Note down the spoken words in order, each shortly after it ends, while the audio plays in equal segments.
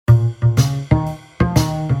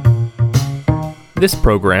This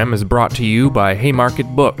program is brought to you by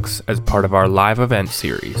Haymarket Books as part of our live event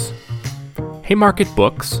series. Haymarket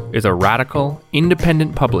Books is a radical,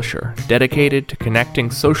 independent publisher dedicated to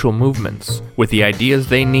connecting social movements with the ideas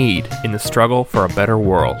they need in the struggle for a better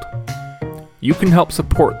world. You can help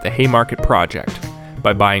support the Haymarket Project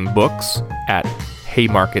by buying books at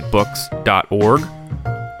haymarketbooks.org,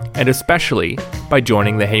 and especially by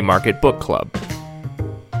joining the Haymarket Book Club.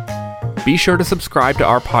 Be sure to subscribe to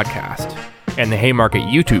our podcast and the Haymarket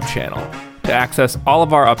YouTube channel to access all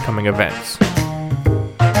of our upcoming events.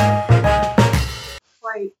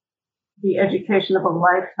 Quite the education of a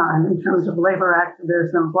lifetime in terms of labor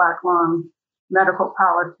activism, black lung, medical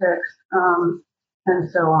politics,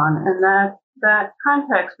 and so on. And that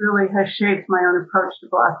context really has shaped my own approach to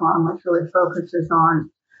black lung, which really focuses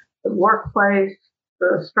on the workplace,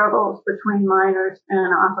 the struggles between miners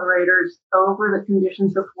and operators over the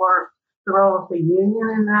conditions of work, the role of the union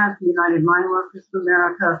in that, the United Mine Workers of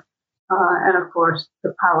America, and of course,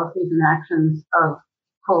 the policies and actions of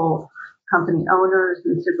coal company owners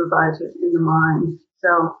and supervisors in the mines.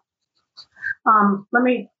 So let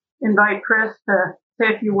me invite Chris to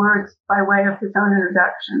say a few words by way of his own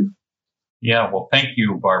introduction. Yeah, well, thank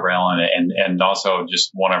you, Barbara Ellen, and also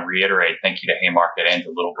just want to reiterate thank you to Haymarket and to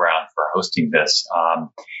Little Brown for hosting this,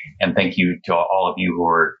 and thank you to all of you who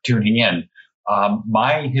are tuning in.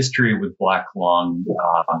 My history with black lung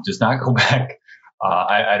does not go back.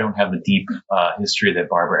 I don't have the deep history that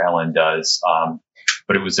Barbara Ellen does,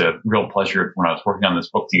 but it was a real pleasure when I was working on this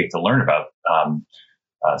book to get to learn about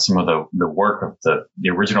some of the work of the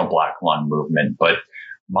original black lung movement. But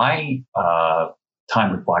my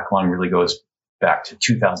time with black lung really goes back to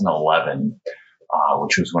 2011,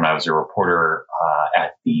 which was when I was a reporter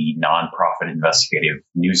at the nonprofit investigative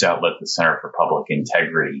news outlet, the Center for Public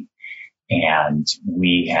Integrity. And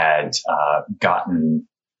we had gotten,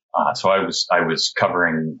 so I was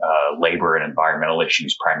covering labor and environmental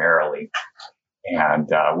issues primarily. And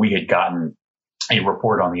we had gotten a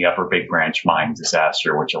report on the Upper Big Branch mine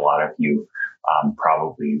disaster, which a lot of you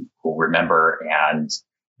probably will remember. And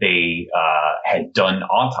they had done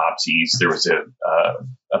autopsies. There was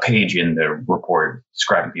a page in the report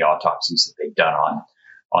describing the autopsies that they'd done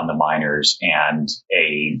on the miners, and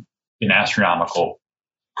an astronomical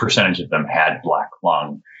percentage of them had black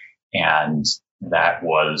lung. And that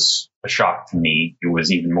was a shock to me. It was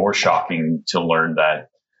even more shocking to learn that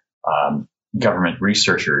government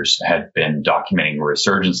researchers had been documenting a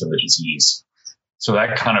resurgence of the disease. So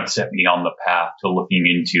that kind of set me on the path to looking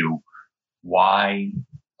into why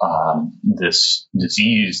this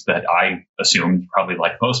disease that I assumed, probably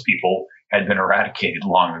like most people, had been eradicated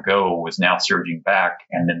long ago was now surging back.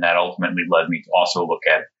 And then that ultimately led me to also look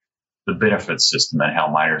at the benefits system and how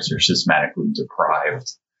miners are systematically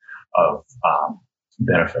deprived of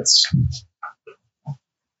benefits.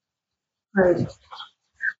 Right.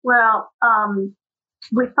 Well,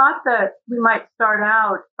 we thought that we might start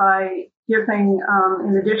out by giving,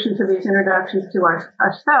 in addition to these introductions to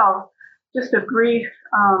ourselves, just a brief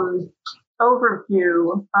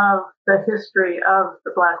overview of the history of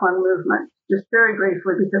the black lung movement, just very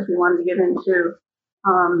briefly, because we wanted to get into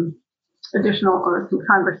additional or some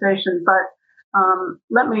conversation. But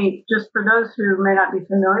let me, just for those who may not be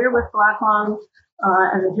familiar with black lung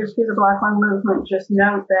and the history of the black lung movement, just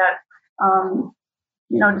note that,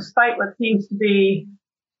 despite what seems to be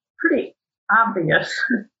pretty obvious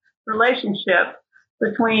relationship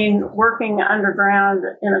between working underground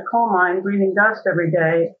in a coal mine, breathing dust every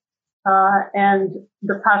day, and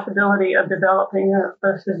the possibility of developing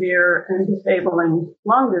a severe and disabling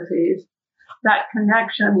lung disease, that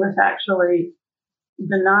connection was actually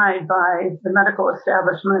denied by the medical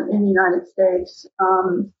establishment in the United States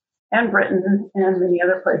and Britain and many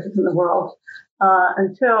other places in the world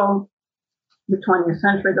until the 20th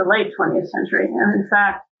century, the late 20th century. And in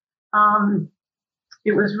fact,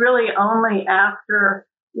 it was really only after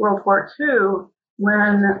World War II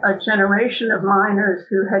when a generation of miners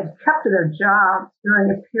who had kept their jobs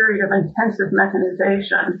during a period of intensive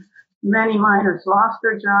mechanization. Many miners lost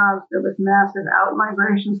their jobs. There was massive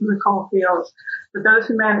out-migration from the coal fields. But those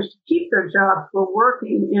who managed to keep their jobs were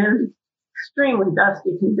working in extremely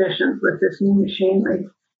dusty conditions with this new machinery.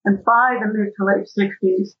 And by the mid to late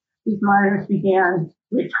 60s, these miners began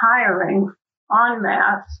retiring en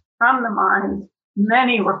masse from the mines.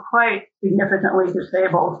 Many were quite significantly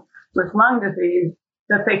disabled with lung disease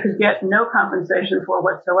that they could get no compensation for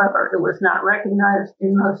whatsoever. It was not recognized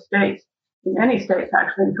in most states, in any states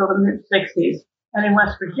actually, until the mid-60s. And in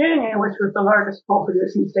West Virginia, which was the largest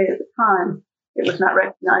coal-producing state at the time, it was not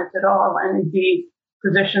recognized at all. And indeed,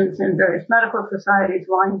 physicians in various medical societies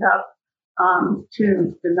lined up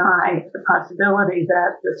to deny the possibility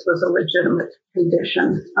that this was a legitimate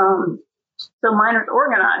condition. So miners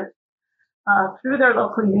organized through their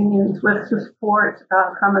local unions with support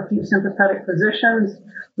from a few sympathetic physicians,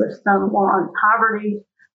 with some war on poverty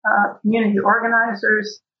community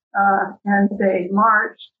organizers, and they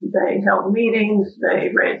marched, they held meetings, they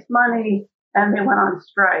raised money, and they went on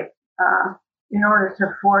strike in order to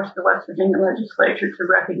force the West Virginia legislature to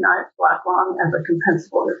recognize black lung as a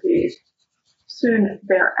compensable disease. Soon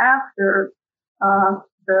thereafter,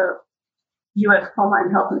 the U.S. Coal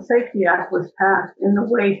Mine Health and Safety Act was passed in the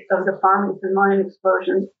wake of the Farmington mine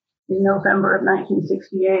explosion in November of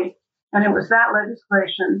 1968. And it was that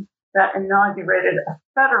legislation that inaugurated a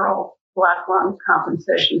federal black lung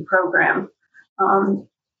compensation program.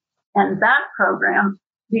 And that program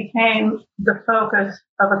became the focus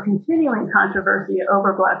of a continuing controversy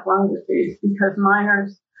over black lung disease because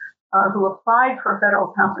miners who applied for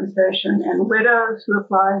federal compensation and widows who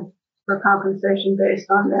applied for compensation based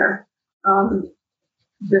on their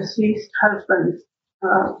deceased husband's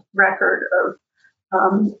record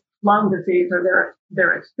of lung disease or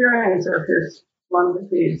their experience of his lung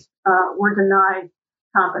disease were denied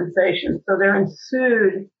compensation. So there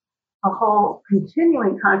ensued a whole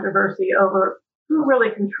continuing controversy over who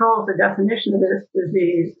really controls the definition of this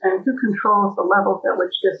disease and who controls the levels at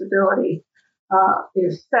which disability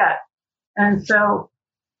is set. And so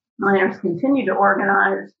miners continue to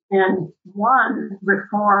organize and won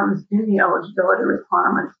reforms in the eligibility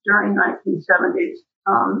requirements during 1970s.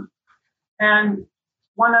 And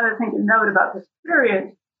one other thing to note about this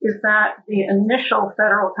period is that the initial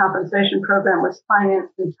federal compensation program was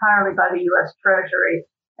financed entirely by the U.S. Treasury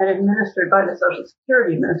and administered by the Social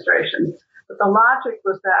Security Administration. But the logic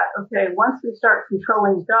was that, okay, once we start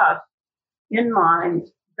controlling dust in mines,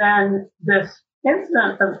 then this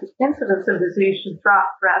incidence of disease should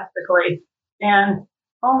drop drastically, and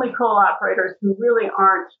only coal operators who really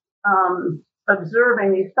aren't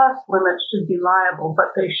observing these dust limits should be liable,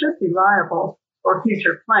 but they should be liable for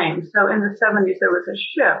future claims. So in the 70s, there was a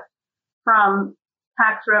shift from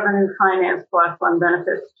tax revenue financed black lung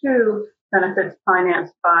benefits to benefits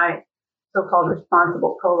financed by so-called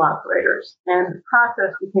responsible coal operators. And the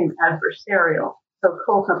process became adversarial. So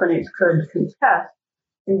coal companies could contest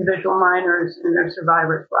individual miners and their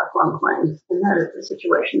survivors' black lung claims. And that is the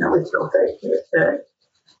situation that we still face today.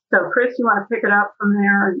 So, Chris, you want to pick it up from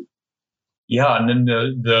there? Yeah, and then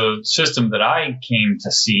the system that I came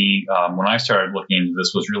to see when I started looking into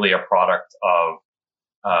this was really a product of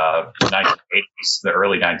the 1980s, the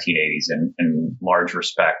early 1980s in large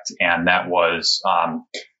respect. And that was,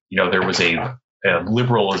 there was a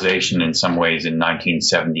liberalization in some ways in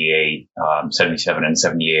 1978, 77 and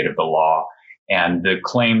 78 of the law. And the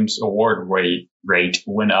claims award rate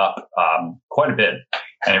went up quite a bit,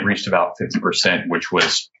 and it reached about 50%, which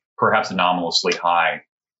was perhaps anomalously high.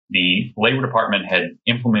 The Labor Department had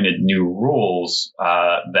implemented new rules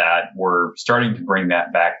that were starting to bring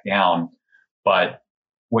that back down. But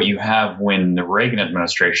what you have when the Reagan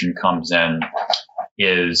administration comes in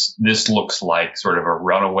is this looks like sort of a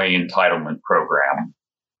runaway entitlement program.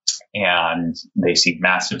 And they see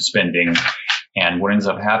massive spending. And what ends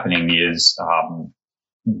up happening is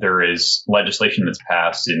there is legislation that's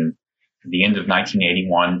passed in the end of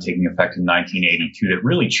 1981, taking effect in 1982, that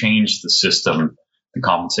really changed the system, the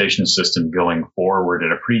compensation system going forward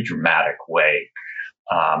in a pretty dramatic way.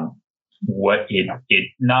 What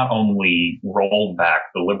it not only rolled back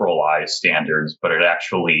the liberalized standards, but it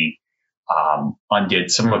actually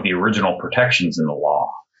undid some of the original protections in the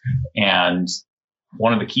law. And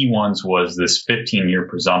one of the key ones was this 15-year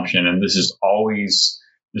presumption, and this is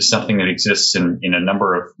something that exists in a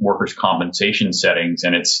number of workers' compensation settings,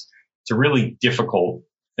 and it's a really difficult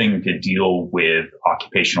thing to deal with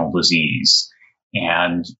occupational disease.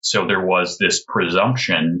 And so there was this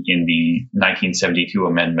presumption in the 1972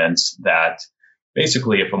 amendments that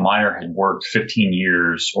basically if a miner had worked 15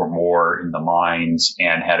 years or more in the mines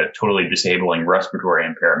and had a totally disabling respiratory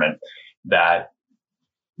impairment, that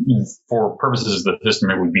for purposes of the system,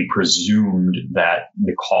 it would be presumed that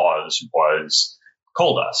the cause was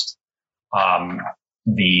coal dust.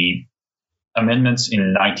 The amendments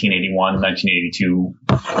in 1981, 1982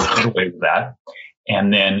 did away with that.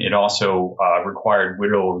 And then it also required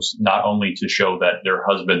widows not only to show that their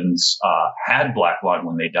husbands had black lung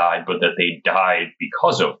when they died, but that they died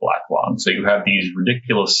because of black lung. So you have these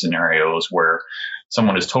ridiculous scenarios where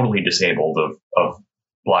someone is totally disabled of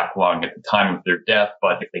black lung at the time of their death,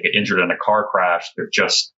 but if they get injured in a car crash, the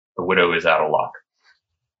widow is out of luck.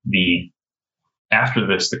 After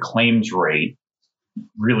this, the claims rate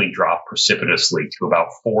really dropped precipitously to about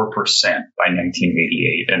 4% by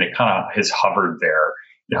 1988. And it kind of has hovered there.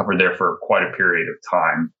 It hovered there for quite a period of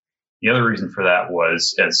time. The other reason for that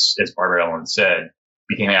was, as Barbara Ellen said,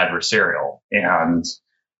 became adversarial. And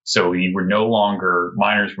so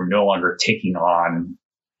miners were no longer taking on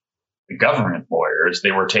the government lawyers.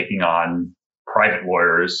 They were taking on private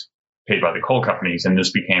lawyers paid by the coal companies. And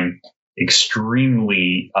this became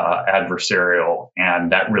extremely adversarial.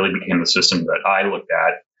 And that really became the system that I looked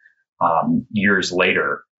at years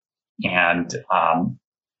later. And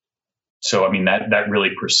so, I mean, that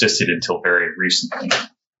really persisted until very recently.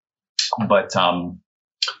 But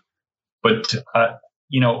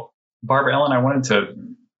Barbara Ellen, I wanted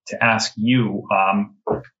to ask you,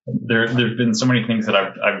 there've been so many things that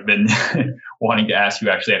I've been wanting to ask you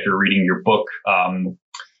actually after reading your book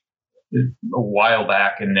a while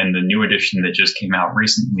back, and then the new edition that just came out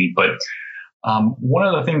recently. But one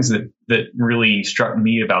of the things that really struck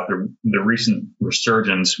me about the recent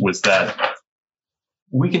resurgence was that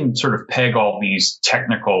we can sort of peg all these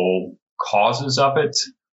technical causes of it,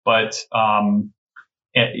 but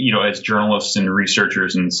as journalists and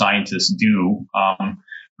researchers and scientists do.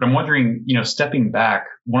 But I'm wondering, stepping back,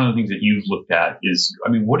 one of the things that you've looked at is, I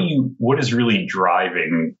mean, what is really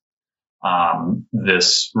driving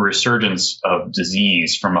this resurgence of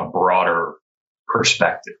disease from a broader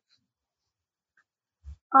perspective?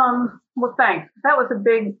 Well, thanks. That was a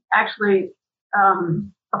big, actually,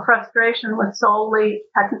 a frustration with solely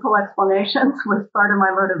technical explanations was part of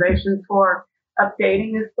my motivation for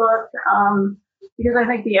updating this book, because I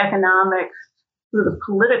think the economics, through the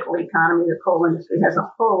political economy of the coal industry, has a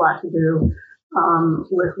whole lot to do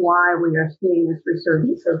with why we are seeing this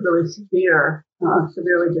resurgence of really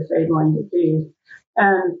severely disabling disease.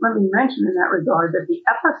 And let me mention in that regard that the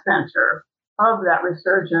epicenter of that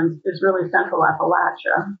resurgence is really Central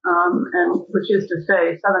Appalachia, and which is to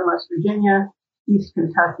say Southern West Virginia, East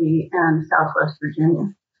Kentucky, and Southwest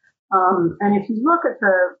Virginia. And if you look at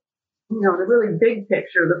the really big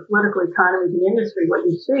picture, the political economy of the industry, what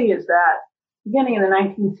you see is that beginning in the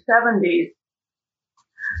 1970s,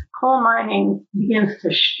 coal mining begins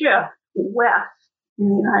to shift west in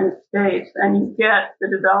the United States, and you get the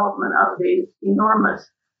development of these enormous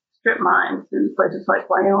strip mines in places like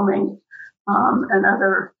Wyoming and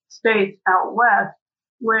other states out west,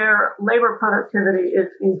 where labor productivity is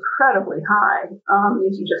incredibly high.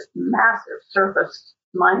 These are just massive surface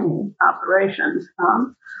mining operations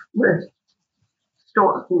with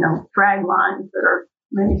drag lines that are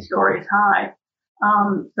many stories high.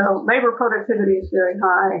 So labor productivity is very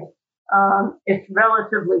high. It's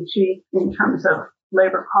relatively cheap in terms of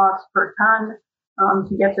labor costs per ton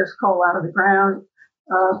to get this coal out of the ground.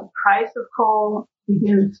 The price of coal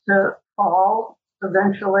begins to fall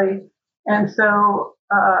eventually. And so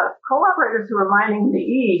coal operators who are mining in the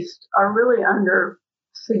East are really under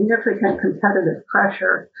significant competitive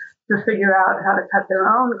pressure to figure out how to cut their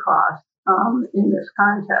own costs in this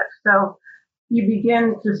context. So you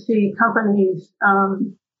begin to see companies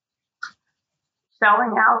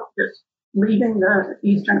selling out, just leaving the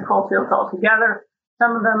eastern coal fields altogether.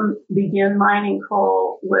 Some of them begin mining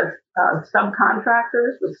coal with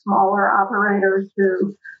subcontractors, with smaller operators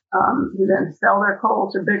who then sell their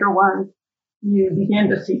coal to bigger ones. You begin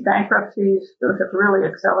to see bankruptcies. Those have really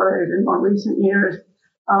accelerated in more recent years.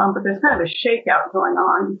 But there's kind of a shakeout going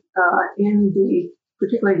on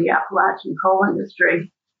particularly the Appalachian coal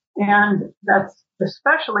industry. And that's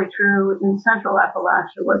especially true in Central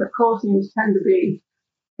Appalachia, where the coal seams tend to be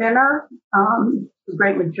thinner. The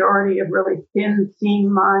great majority of really thin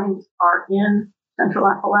seam mines are in Central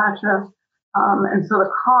Appalachia. And so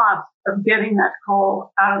the cost of getting that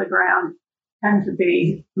coal out of the ground tend to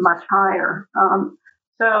be much higher.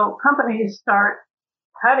 So companies start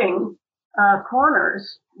cutting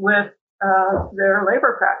corners with their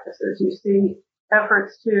labor practices. You see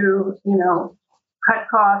efforts to, cut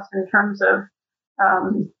costs in terms of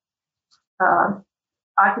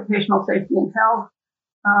occupational safety and health.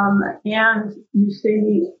 And you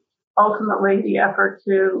see ultimately the effort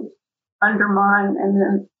to undermine and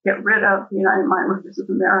then get rid of the United Mine Workers of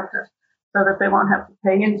America so that they won't have to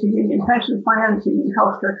pay into union pension plans, union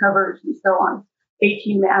healthcare coverage, and so on.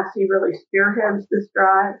 A.T. Massey really spearheads this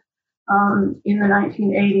drive in the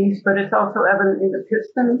 1980s, but it's also evident in the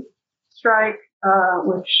Piston strike,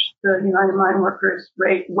 which the United Mine Workers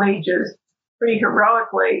wages pretty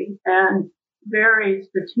heroically and very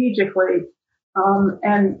strategically,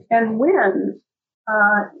 and wins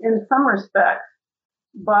in some respects,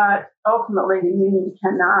 but ultimately the union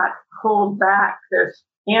cannot hold back this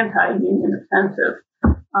anti-union offensive,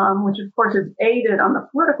 which of course is aided on the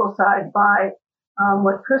political side by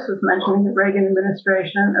what Chris was mentioning, the Reagan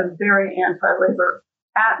administration, a very anti-labor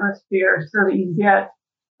atmosphere, so that you get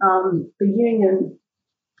the union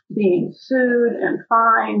being sued and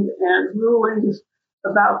fined and rulings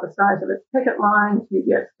about the size of its picket lines. You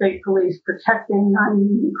get state police protecting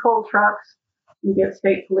non-union coal trucks. You get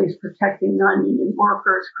state police protecting non-union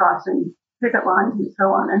workers crossing picket lines and so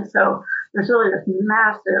on. And so there's really this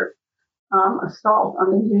massive assault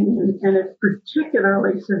on the union, and it's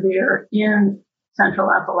particularly severe in Central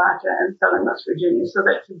Appalachia and Southern West Virginia, so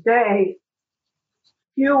that today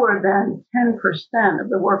fewer than 10% of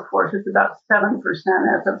the workforce, it's about 7%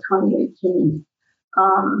 as of 2018,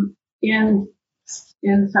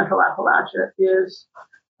 in Central Appalachia is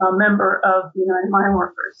a member of the United Mine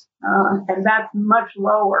Workers. And that's much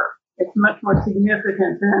lower. It's much more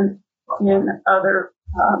significant than in other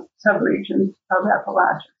subregions of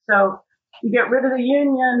Appalachia. So you get rid of the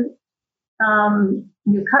union,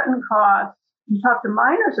 you cut in costs, you talk to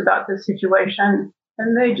miners about this situation,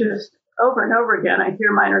 and they just, over and over again, I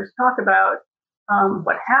hear miners talk about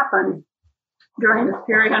what happened during this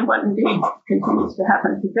period and what indeed continues to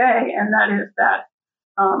happen today, and that is that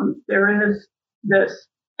there is this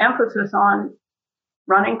emphasis on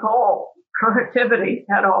running coal, productivity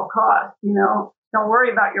at all costs. Don't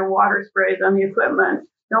worry about your water sprays on the equipment.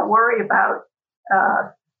 Don't worry about,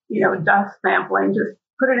 dust sampling. Just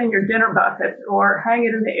put it in your dinner bucket or hang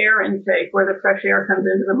it in the air intake where the fresh air comes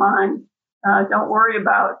into the mine. Don't worry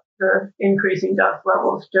about the increasing dust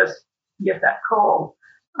levels. Just get that coal.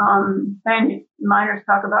 And miners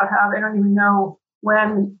talk about how they don't even know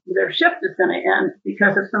when their shift is going to end,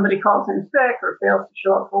 because if somebody calls in sick or fails to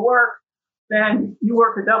show up for work, then you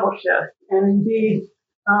work a double shift. And indeed,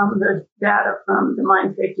 the data from the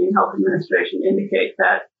Mine Safety and Health Administration indicates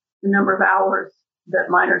that the number of hours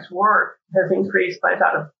that miners work has increased by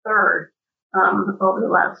about a third over the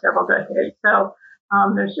last several decades. So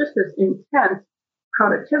there's just this intense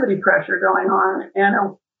productivity pressure going on,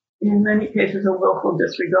 and in many cases a willful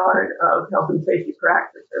disregard of health and safety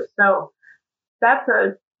practices. So that's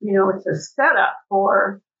it's a setup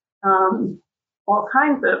for all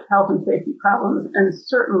kinds of health and safety problems, and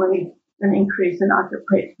certainly an increase in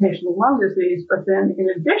occupational lung disease. But then in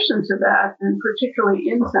addition to that, and particularly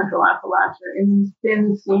in Central Appalachia, in these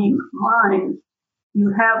thin seam mines,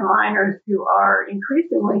 you have miners who are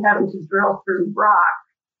increasingly having to drill through rock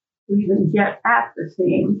to even get at the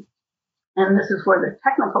seam. And this is where the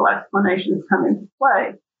technical explanations come into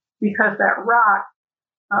play, because that rock,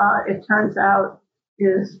 it turns out,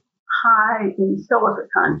 is high in silica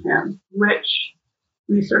content, which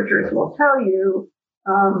researchers will tell you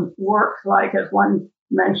works like, as one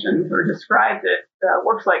mentioned or described it,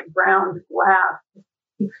 works like ground glass,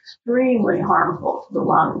 extremely harmful to the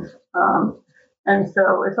lungs. And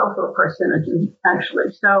so it's also a carcinogen,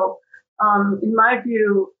 actually. So in my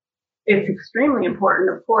view, it's extremely important,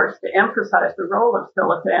 of course, to emphasize the role of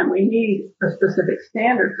silica, and we need a specific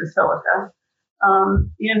standard for silica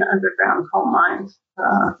in underground coal mines,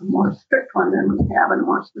 a more strict one than we have and a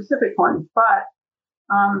more specific one. But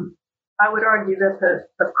I would argue that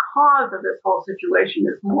the cause of this whole situation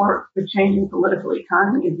is more the changing political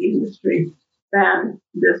economy of the industry than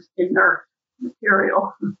this inert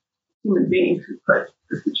material human beings who put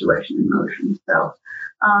the situation in motion.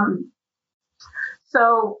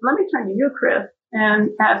 So let me turn to you, Chris,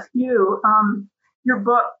 and ask you, your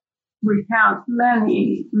book recounts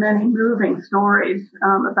many, many moving stories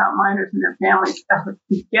about miners and their families efforts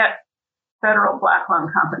to get federal black lung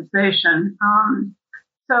compensation.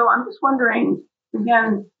 So I'm just wondering,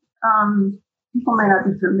 again, people may not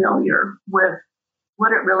be familiar with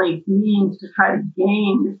what it really means to try to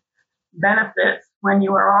gain benefits when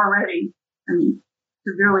you are already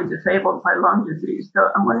severely disabled by lung disease. So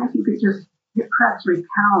I'm wondering if you could just perhaps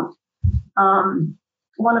recount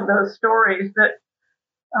one of those stories that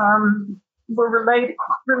were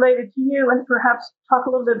related to you, and perhaps talk a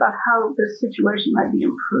little bit about how this situation might be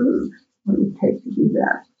improved. What it would take to do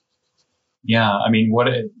that. Yeah, I mean,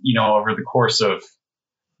 over the course of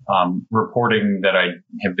reporting that I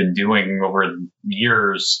have been doing over the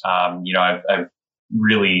years, I've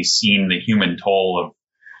really seen the human toll of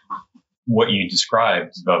what you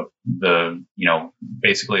described, the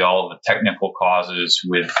basically all of the technical causes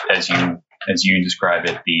with, as you describe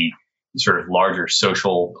it, the sort of larger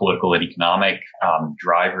social, political, and economic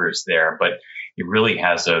drivers there. But it really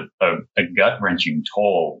has a gut-wrenching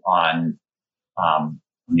toll on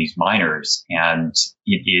these miners, and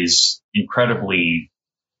it is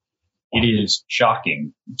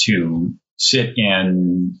shocking to sit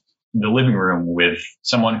in the living room with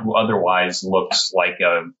someone who otherwise looks like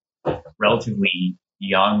a relatively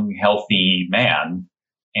young, healthy man,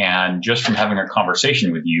 And just from having a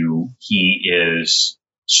conversation with you, he is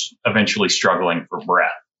eventually struggling for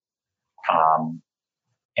breath.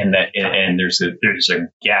 And there's a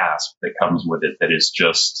gasp that comes with it that is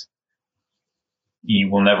just, you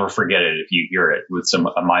will never forget it if you hear it with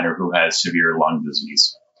a miner who has severe lung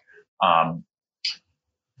disease.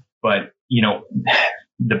 But,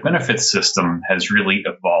 the benefits system has really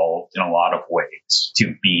evolved in a lot of ways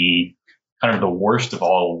to be kind of the worst of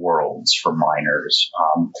all worlds for miners.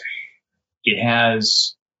 It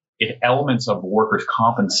has elements of workers'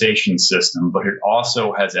 compensation system, but it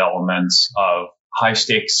also has elements of high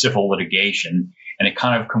stakes civil litigation, and it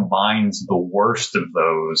kind of combines the worst of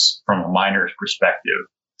those from a miner's perspective.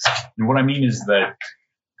 And what I mean is that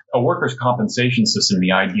a workers' compensation system,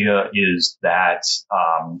 the idea is that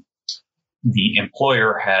the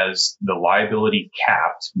employer has the liability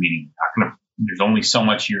capped, meaning there's only so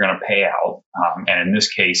much you're going to pay out. And in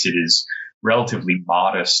this case, it is relatively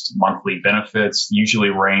modest monthly benefits, usually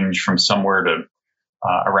range from somewhere to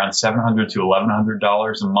around $700 to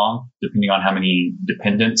 $1,100 a month, depending on how many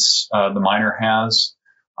dependents the miner has,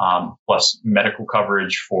 plus medical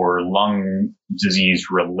coverage for lung disease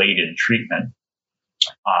related treatment.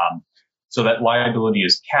 So that liability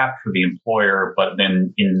is capped for the employer, but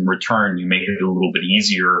then in return, you make it a little bit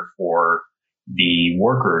easier for the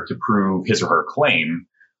worker to prove his or her claim.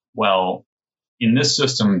 Well, in this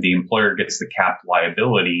system, the employer gets the capped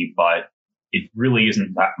liability, but it really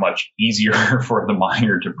isn't that much easier for the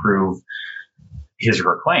miner to prove his or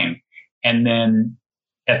her claim. And then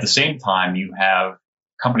at the same time, you have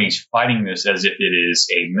companies fighting this as if it is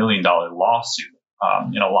a $1 million lawsuit.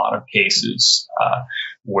 In a lot of cases,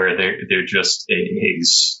 where they're just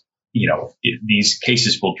these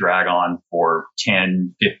cases will drag on for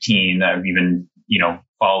 10, 15. I've even,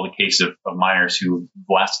 followed the case of miners who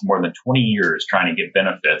lasted more than 20 years trying to get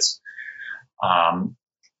benefits. And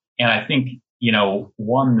I think,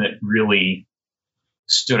 one that really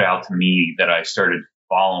stood out to me that I started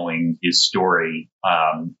following his story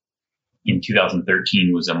in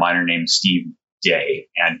 2013 was a miner named Steve Day.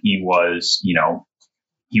 And he was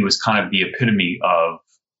kind of the epitome of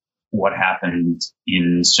what happened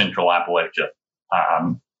in Central Appalachia.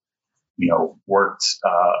 Worked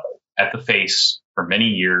at the face for many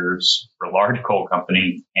years for a large coal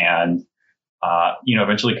company, and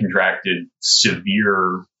eventually contracted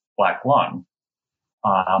severe black lung.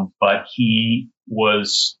 But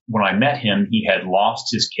when I met him, he had lost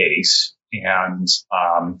his case, and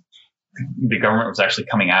the government was actually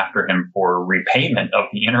coming after him for repayment of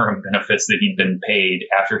the interim benefits that he'd been paid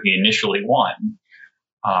after he initially won.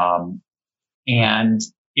 And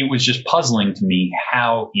it was just puzzling to me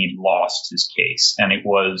how he lost his case. And it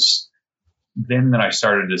was then that I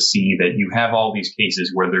started to see that you have all these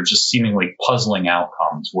cases where they're just seemingly puzzling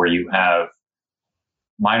outcomes, where you have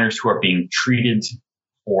miners who are being treated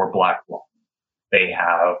for black lung. They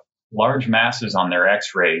have large masses on their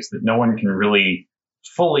x-rays that no one can really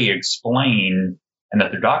fully explain, and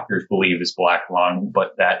that their doctors believe is black lung,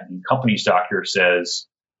 but that the company's doctor says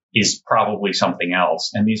is probably something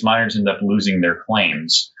else. And these miners end up losing their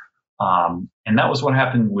claims. And that was what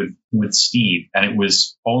happened with Steve. And it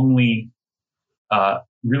was only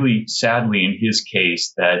really sadly in his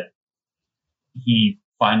case that he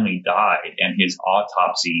finally died, and his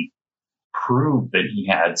autopsy proved that he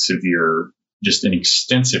had just an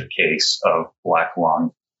extensive case of black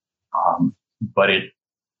lung. But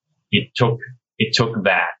it took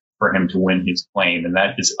that for him to win his claim, and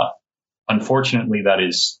that is unfortunately that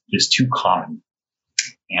is too common.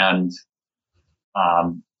 And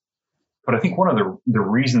but I think one of the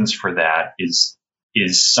reasons for that is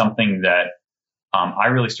something that I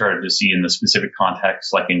really started to see in the specific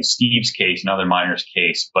context, like in Steve's case and other miners'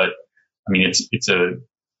 case. But I mean,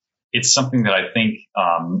 it's something that I think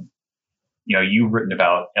you've written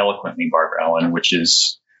about eloquently, Barbara Ellen, which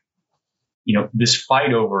is this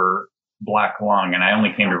fight over black lung. And I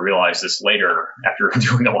only came to realize this later after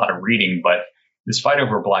doing a lot of reading, but this fight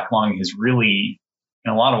over black lung has really,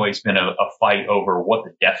 in a lot of ways, been a fight over what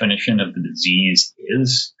the definition of the disease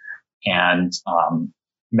is. And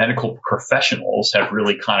medical professionals have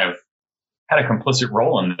really kind of had a complicit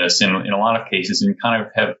role in this in a lot of cases, and kind of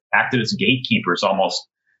have acted as gatekeepers, almost,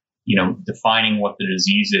 defining what the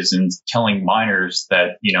disease is and telling miners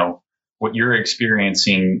that, what you're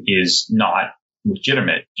experiencing is not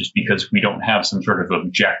legitimate just because we don't have some sort of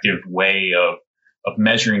objective way of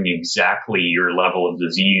measuring exactly your level of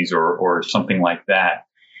disease or something like that.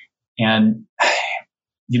 And,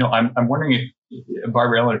 I'm wondering if,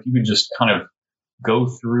 Barbara Ellen, if you could just kind of go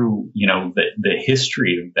through, the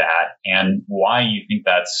history of that and why you think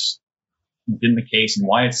that's been the case and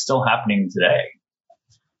why it's still happening today.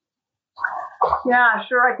 Yeah,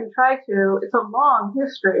 sure, I can try to. It's a long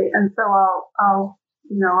history, and so I'll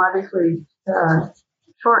obviously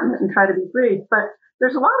shorten it and try to be brief. But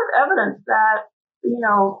there's a lot of evidence that,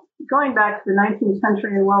 going back to the 19th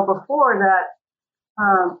century and well before that,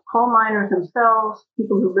 coal miners themselves,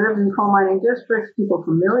 people who lived in coal mining districts, people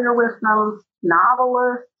familiar with them,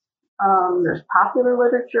 novelists. There's popular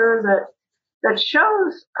literature that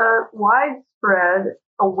shows a widespread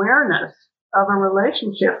awareness of a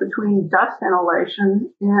relationship between dust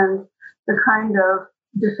inhalation and the kind of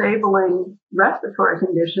disabling respiratory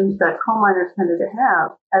conditions that coal miners tended to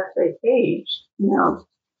have as they aged,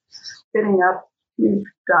 spitting up huge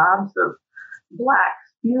gobs of black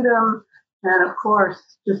sputum, and of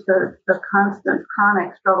course, just the constant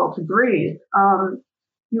chronic struggle to breathe.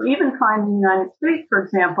 You even find in the United States, for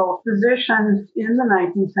example, physicians in the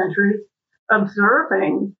 19th century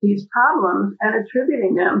observing these problems and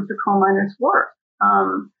attributing them to coal miners' work.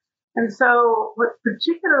 And so what's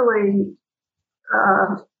particularly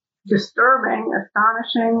disturbing,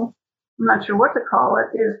 astonishing, I'm not sure what to call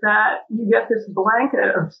it, is that you get this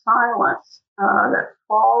blanket of silence that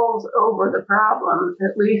falls over the problem,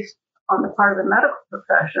 at least on the part of the medical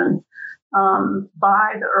profession,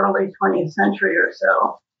 by the early 20th century or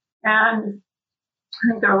so. And I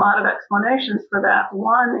think there are a lot of explanations for that.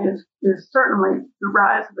 One is certainly the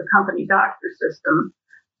rise of the company doctor system,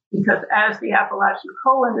 because as the Appalachian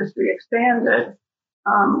coal industry expanded,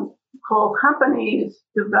 coal companies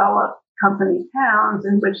developed company towns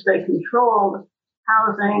in which they controlled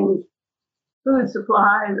housing, food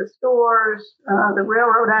supply, the stores, the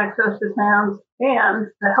railroad access to towns, and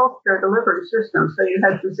the healthcare delivery system. So you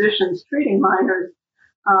had physicians treating miners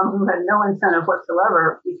who had no incentive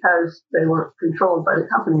whatsoever because they were controlled by the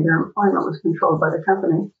company. Their employment was controlled by the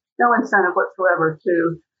company. No incentive whatsoever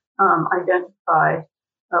to identify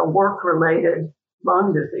work-related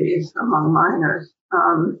lung disease among miners.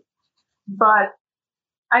 But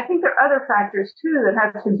I think there are other factors, too, that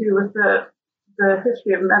have to do with the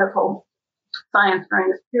history of medical science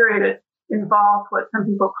during this period. It involved what some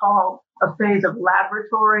people call a phase of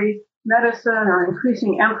laboratory medicine, or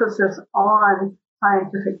increasing emphasis on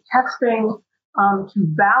scientific testing to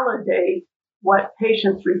validate what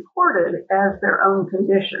patients reported as their own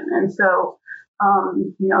condition. And so,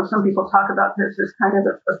 some people talk about this as kind of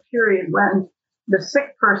a period when the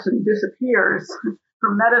sick person disappears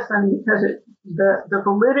from medicine because the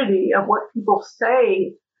validity of what people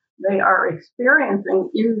say they are experiencing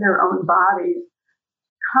in their own bodies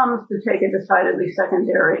comes to take a decidedly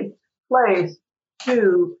secondary place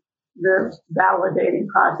to the validating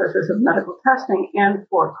processes of medical testing. And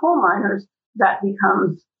for coal miners, that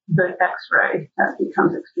becomes the X-ray. That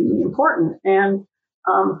becomes extremely important. And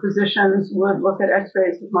physicians would look at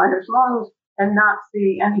X-rays of miners' lungs and not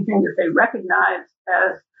see anything that they recognize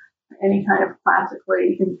as any kind of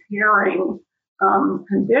classically impairing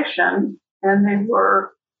condition. And they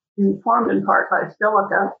were informed in part by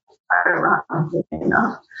silica, ironically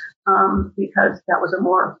enough, because that was a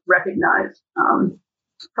more recognized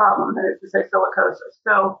problem, that is to say silicosis.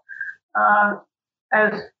 So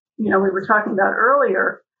as we were talking about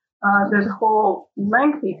earlier, there's a whole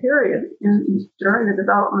lengthy period during the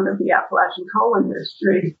development of the Appalachian coal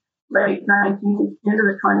industry, late 19th into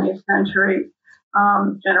the 20th century.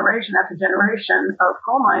 Generation after generation of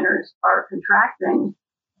coal miners are contracting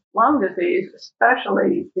lung disease,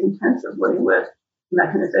 especially intensively with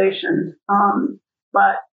mechanization.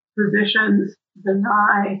 But physicians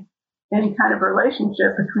deny any kind of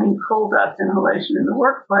relationship between coal dust inhalation in the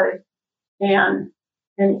workplace and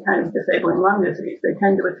any kind of disabling lung disease. They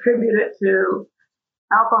tend to attribute it to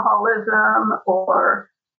alcoholism or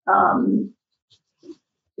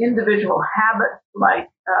individual habits like,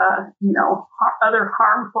 other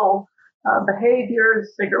harmful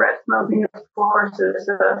behaviors. Cigarette smoking, of course, is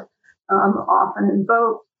often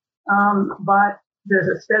invoked, but there's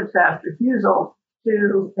a steadfast refusal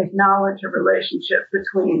to acknowledge a relationship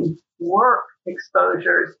between work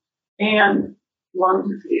exposures and lung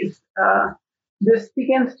disease. This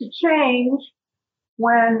begins to change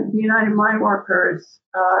when the United Mine Workers,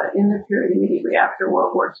 in the period immediately after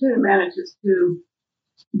World War II, manages to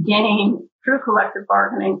gain, through collective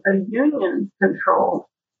bargaining, a union-controlled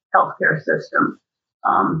healthcare system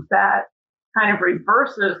that kind of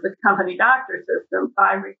reverses the company doctor system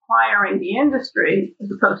by requiring the industry,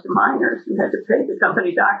 as opposed to miners who had to pay the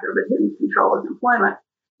company doctor but didn't control his employment.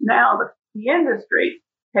 Now the industry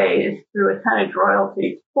pays through a tonnage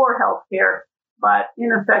royalty for healthcare, but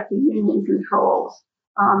in effect the union controls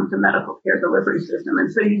the medical care delivery system.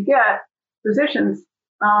 And so you get physicians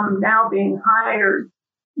now being hired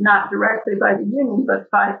not directly by the union, but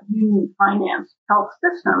by the union-financed health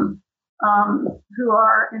system who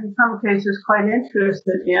are in some cases quite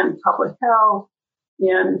interested in public health,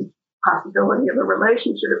 in possibility of a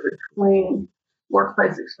relationship between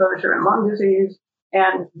workplace exposure and lung disease.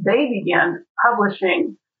 And they began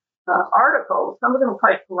publishing articles, some of them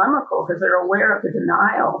quite polemical because they're aware of the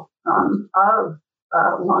denial of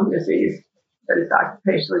lung disease that is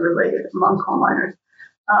occupationally related among coal miners.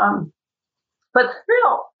 But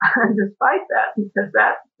still, despite that, because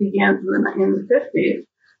that begins in the 50s,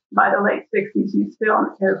 by the late 60s, you still,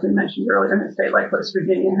 as we mentioned earlier, in a state like West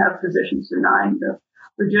Virginia, have physicians denying the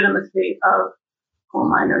legitimacy of coal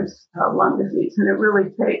miners' lung disease. And it really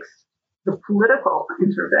takes the political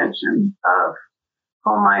intervention of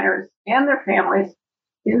coal miners and their families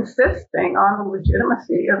insisting on the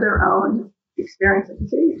legitimacy of their own experience of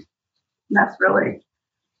disease. And that's really,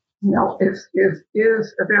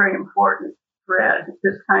 is a very important thread,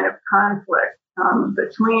 this kind of conflict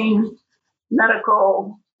between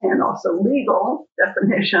medical and also legal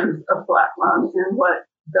definitions of Black lung and what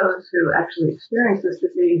those who actually experience this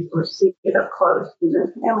disease or see it up close and their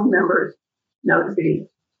family members know to be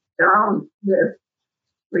their own lived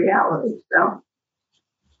reality.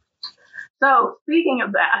 So speaking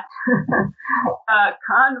of that,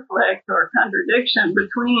 conflict or contradiction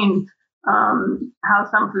between how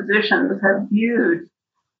some physicians have viewed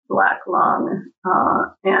Black lung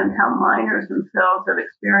and how miners themselves have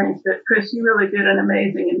experienced it. Chris, you really did an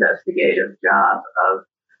amazing investigative job of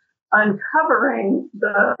uncovering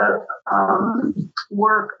the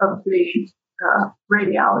work of the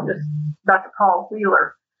radiologist, Dr. Paul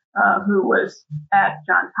Wheeler, who was at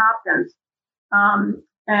Johns Hopkins,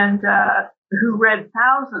 and who read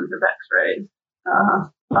thousands of x-rays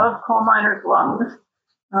of coal miners' lungs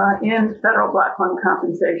in federal Black lung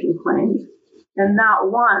compensation claims. And not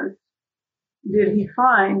once did he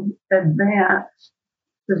find advanced,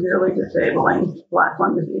 severely disabling Black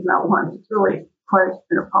lung disease. Not once. It's really quite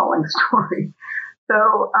an appalling story.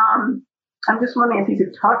 So I'm just wondering if you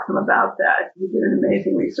could talk to them about that. You did an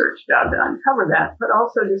amazing research job to uncover that, but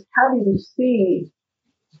also just how do you see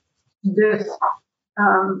this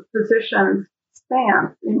physician's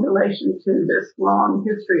stance in relation to this long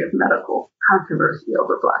history of medical controversy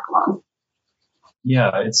over Black lung?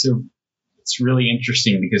 Yeah, it's really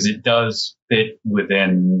interesting because it does fit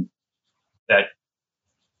within that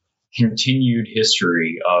continued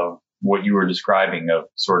history of what you were describing of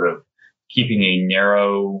sort of keeping a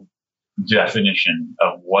narrow definition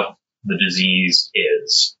of what the disease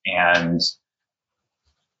is. And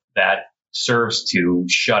that serves to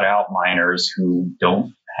shut out miners who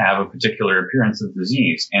don't have a particular appearance of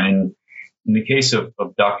disease. And in the case of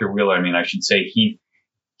Dr. Wheeler, I mean, I should say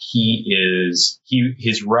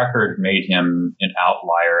his record made him an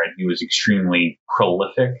outlier, and he was extremely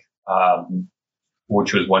prolific,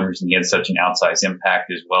 which was one reason he had such an outsized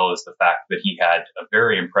impact, as well as the fact that he had a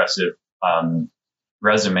very impressive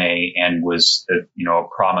resume and was a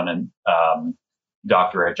prominent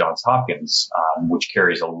doctor at Johns Hopkins, which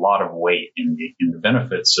carries a lot of weight in the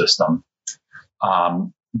benefits system.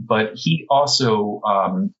 But he also,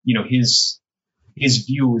 his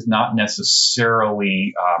view is not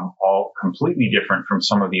necessarily all completely different from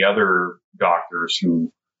some of the other doctors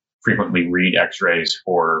who frequently read X-rays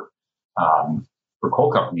for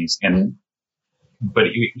coal companies. But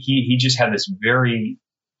he just had this very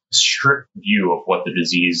strict view of what the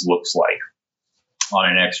disease looks like on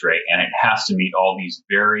an X-ray, and it has to meet all these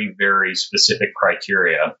very, very specific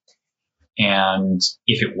criteria. And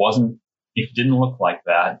if it didn't look like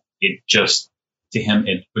that, it just, to him,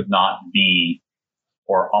 it would not be,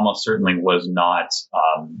 or almost certainly was not,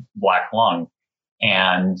 Black lung.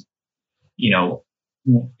 And,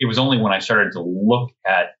 it was only when I started to look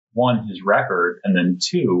at, one, his record, and then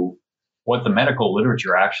two, what the medical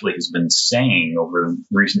literature actually has been saying over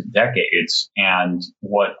recent decades, and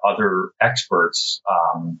what other experts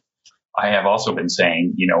I have also been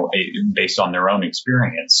saying, based on their own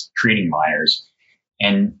experience treating miners.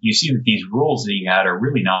 And you see that these rules that he had are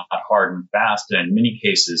really not hard and fast, and in many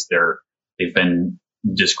cases they've been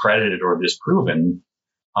discredited or disproven.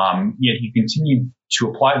 Yet he continued to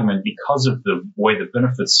apply them, and because of the way the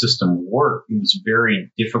benefits system worked, it was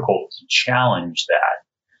very difficult to challenge that.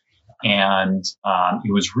 And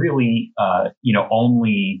it was really,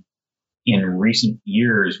 only in recent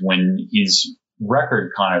years when his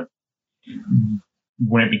record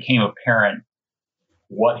when it became apparent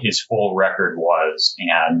what his full record was,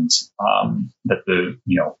 and that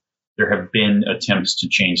there have been attempts to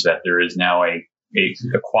change that. There is now a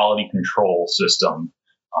quality control system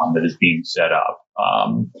that is being set up,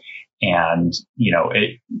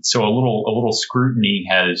 so a little scrutiny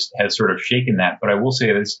has sort of shaken that. But I will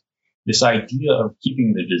say this: this idea of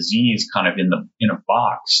keeping the disease kind of in a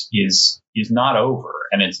box is not over,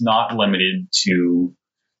 and it's not limited to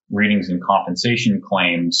readings and compensation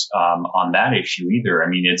claims on that issue either. I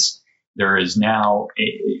mean, there's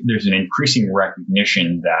an increasing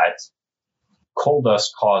recognition that coal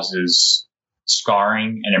dust causes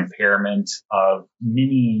scarring and impairment of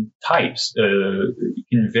many types. It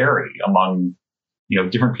can vary among,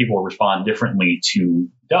 different people respond differently to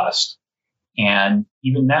dust. And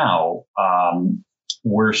even now,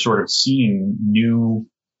 we're sort of seeing new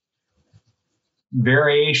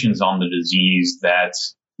variations on the disease that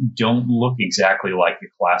don't look exactly like the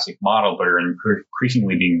classic model, but are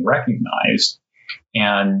increasingly being recognized.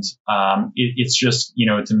 And it's just,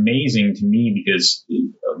 it's amazing to me because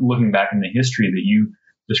looking back in the history that you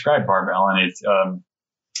described, Barb Ellen, it's,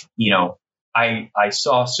 I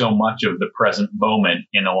saw so much of the present moment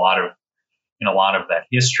in a lot of that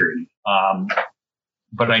history.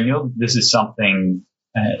 But I know this is something,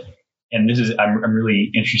 and I'm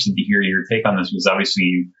really interested to hear your take on this, because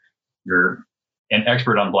obviously you're an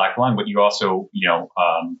expert on black lung, but you also,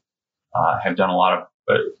 have done a lot of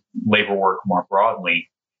labor work more broadly.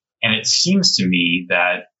 And it seems to me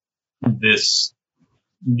that this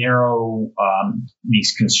narrow,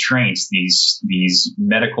 these constraints, these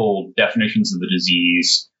medical definitions of the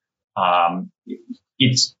disease,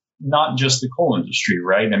 it's not just the coal industry,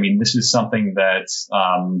 right? I mean, this is something that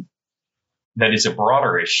is a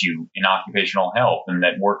broader issue in occupational health, and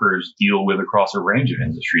that workers deal with across a range of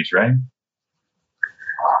industries, right?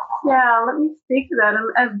 Yeah, let me speak to that.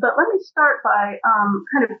 But let me start by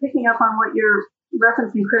kind of picking up on what you're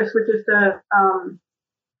referencing, Chris, which is the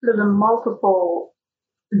sort of the multiple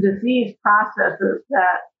disease processes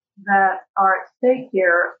that are at stake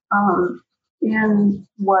here in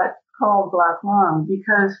what's called black lung.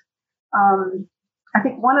 Because I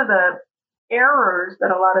think one of the errors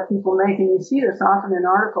that a lot of people make, and you see this often in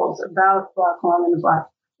articles about black lung and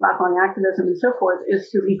black lung activism and so forth, is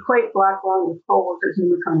to equate black lung with coal workers'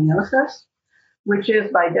 pneumoconiosis, which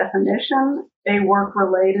is by definition a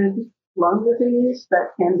work-related lung disease that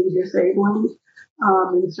can be disabling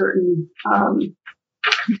in certain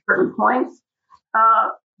points.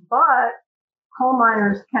 But coal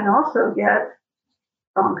miners can also get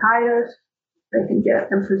bronchitis, they can get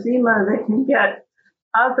emphysema, they can get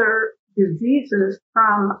other diseases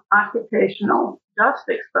from occupational dust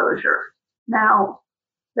exposure. Now,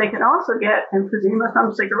 they can also get emphysema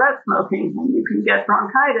from cigarette smoking, and you can get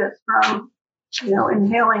bronchitis from,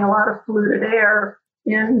 inhaling a lot of polluted air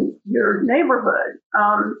in your neighborhood.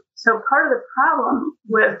 So part of the problem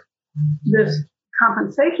with this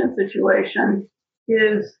compensation situation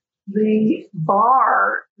is the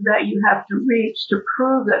bar that you have to reach to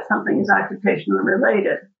prove that something is occupationally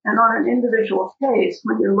related. And on an individual case,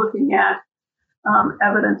 when you're looking at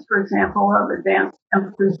evidence, for example, of advanced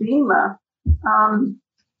emphysema,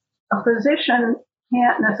 a physician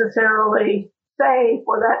can't necessarily say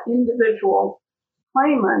for that individual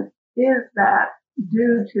claimant, is that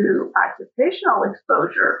due to occupational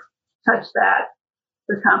exposure, such that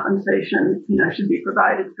the compensation, should be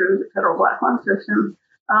provided through the federal black lung system,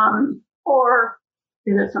 or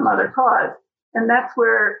is it some other cause? And that's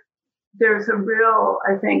where there's a real,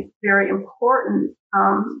 I think, very important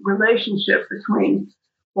relationship between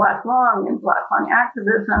black lung and black lung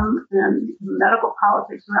activism and medical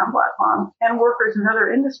politics around black lung and workers in other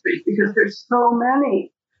industries, because there's so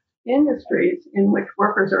many industries in which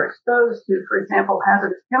workers are exposed to, for example,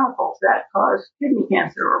 hazardous chemicals that cause kidney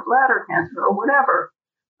cancer or bladder cancer or whatever.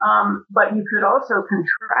 But you could also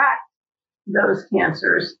contract those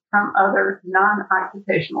cancers from other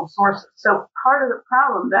non-occupational sources. So part of the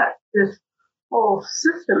problem that this whole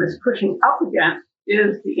system is pushing up against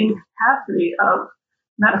is the incapacity of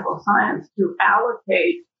medical science to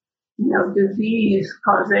allocate, disease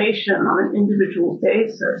causation on an individual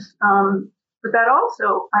basis. But that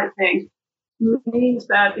also, I think, means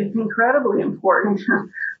that it's incredibly important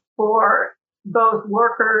for both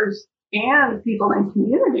workers and people in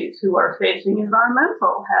communities who are facing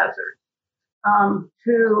environmental hazards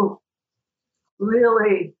to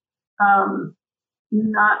really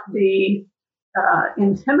not be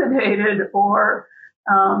intimidated or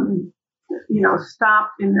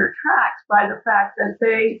stopped in their tracks by the fact that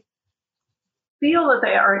they feel that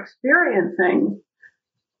they are experiencing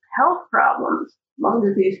health problems, lung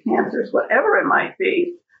disease, cancers, whatever it might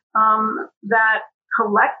be, that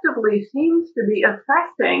collectively seems to be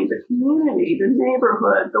affecting the community, the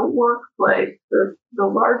neighborhood, the workplace, the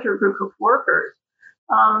larger group of workers,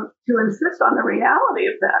 to insist on the reality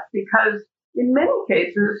of that, because in many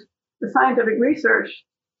cases, the scientific research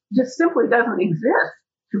just simply doesn't exist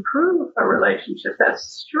to prove a relationship.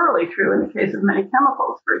 That's surely true in the case of many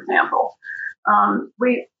chemicals, for example.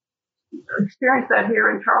 We experienced that here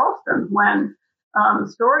in Charleston when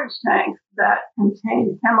storage tanks that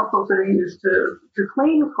contained chemicals that are used to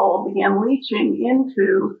clean coal began leaching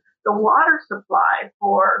into the water supply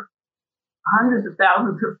for hundreds of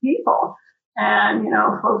thousands of people. And,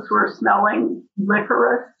 folks were smelling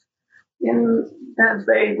licorice as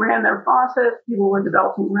they ran their faucets. People were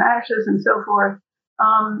developing rashes and so forth.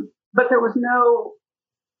 But there was no,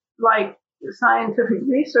 scientific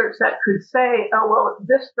research that could say, oh, well,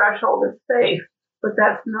 this threshold is safe, but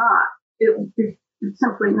that's not. It's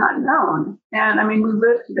simply not known. And, we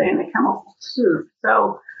live today in a chemical soup.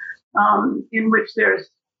 So, in which there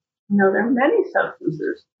are many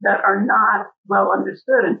substances that are not well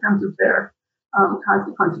understood in terms of their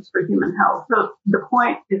consequences for human health. So the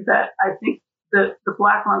point is that I think that the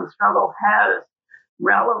black lung struggle has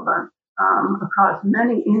relevance across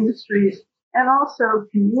many industries and also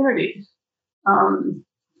communities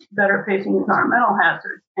that are facing environmental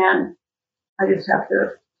hazards. And I just have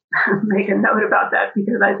to make a note about that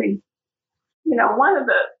because I think, one of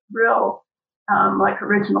the real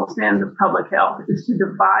original sins of public health is to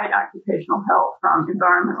divide occupational health from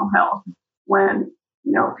environmental health. When,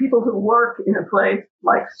 people who work in a place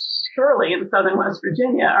like Shirley in southern West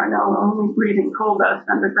Virginia are not only breathing coal dust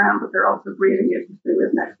underground, but they're also breathing it if they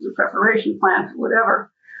live next to the preparation plants or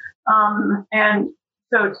whatever. And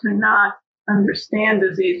so to not understand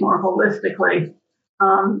disease more holistically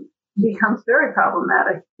becomes very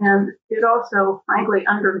problematic. And it also, frankly,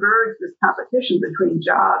 undergirds this competition between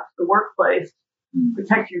jobs, the workplace,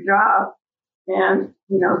 protect your job, and,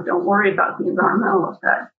 don't worry about the environmental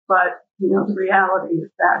effects. But, the reality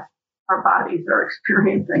is that our bodies are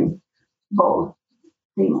experiencing both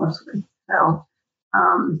seamlessly. So,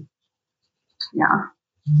 yeah.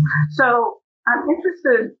 So I'm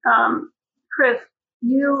interested, Chris,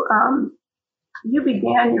 you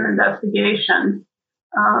began your investigation.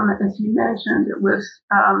 As you mentioned, it was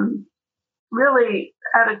really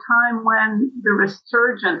at a time when the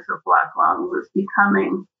resurgence of black lung was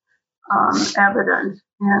becoming evident,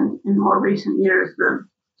 and in more recent years, the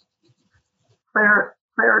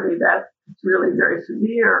clarity that it's really very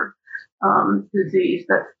severe disease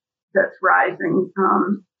that's rising.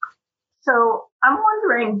 So I'm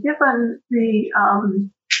wondering, given the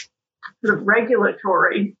sort of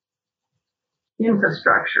regulatory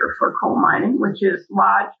infrastructure for coal mining, which is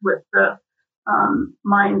lodged with the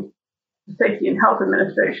Mine Safety and Health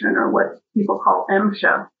Administration, or what people call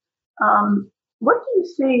MSHA, what do you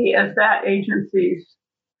see as that agency's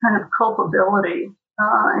kind of culpability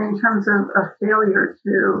in terms of a failure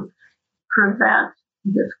to prevent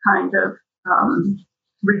this kind of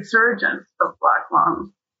resurgence of black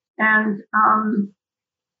lung? And,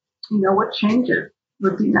 what changes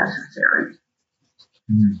would be necessary?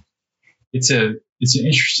 It's an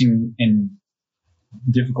interesting and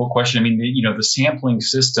difficult question. The sampling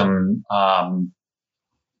system,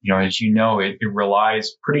 as you know, it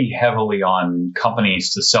relies pretty heavily on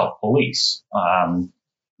companies to self-police.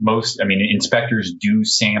 Inspectors do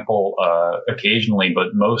sample occasionally,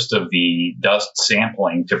 but most of the dust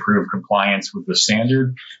sampling to prove compliance with the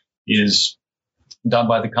standard is done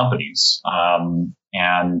by the companies.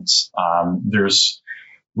 There's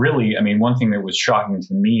really, one thing that was shocking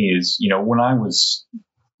to me is, when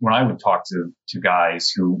I would talk to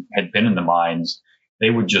guys who had been in the mines, they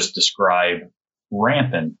would just describe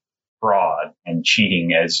rampant fraud and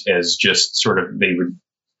cheating as just sort of, they would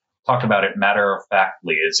talk about it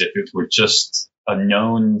matter-of-factly as if it were just a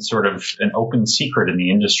known sort of an open secret in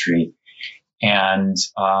the industry. And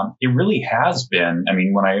it really has been.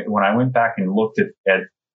 When I went back and looked at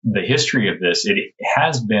the history of this, it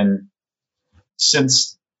has been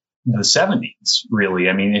since the 70s, really.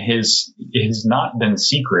 It has not been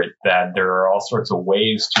secret that there are all sorts of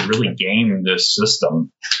ways to really game this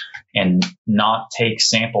system and not take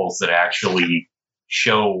samples that actually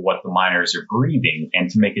show what the miners are breathing, and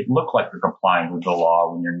to make it look like you're complying with the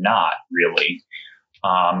law when you're not really.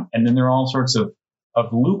 And then there are all sorts of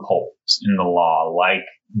loopholes in the law, like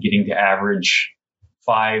getting to average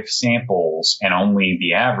 5 samples and only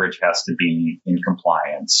the average has to be in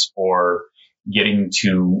compliance, or getting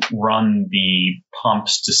to run the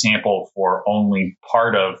pumps to sample for only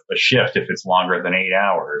part of a shift if it's longer than 8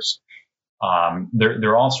 hours.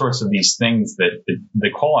 There are all sorts of these things that the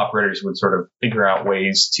coal operators would sort of figure out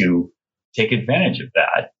ways to take advantage of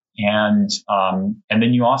that. And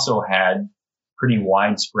then you also had pretty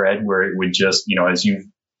widespread where it would just, as you've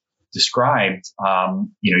described,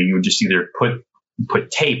 you would just either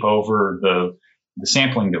put tape over the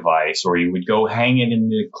sampling device, or you would go hang it in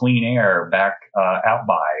the clean air back out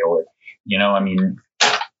by, or, I mean,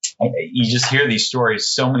 you just hear these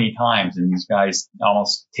stories so many times, and these guys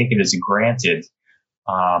almost take it as granted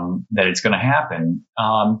that it's going to happen.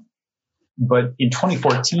 But in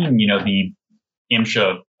 2014, the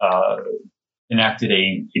MSHA enacted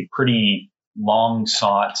a pretty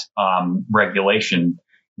long-sought regulation.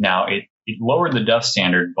 Now, it lowered the dust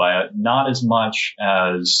standard, but not as much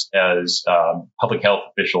as public health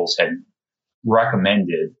officials had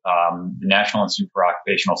recommended. The National Institute for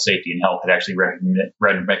Occupational Safety and Health had actually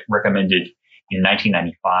recommended in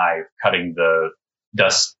 1995 cutting the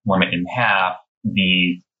dust limit in half.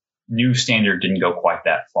 The new standard didn't go quite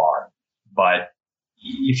that far. But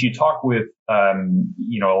if you talk with, a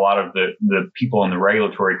lot of the people in the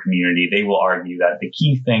regulatory community, they will argue that the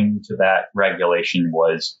key thing to that regulation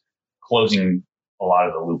was closing a lot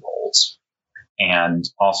of the loopholes and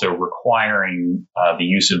also requiring the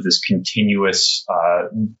use of this continuous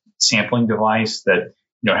sampling device that,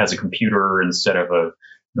 has a computer instead of an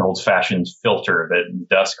old-fashioned filter that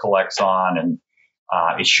dust collects on. And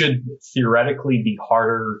it should theoretically be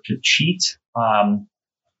harder to cheat.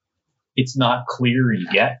 It's not clear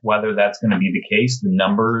yet whether that's going to be the case. The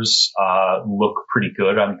numbers look pretty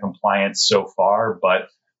good on compliance so far, but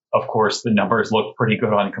of course the numbers looked pretty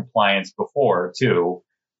good on compliance before too.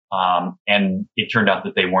 And it turned out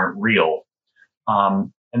that they weren't real.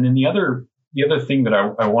 And then the other thing that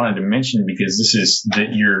I wanted to mention, because this is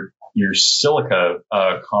that your silica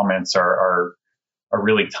comments are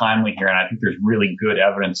really timely here, and I think there's really good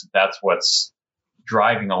evidence that that's what's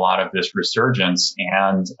driving a lot of this resurgence.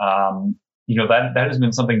 And, that has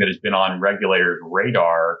been something that has been on regulators'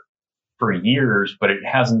 radar for years, but it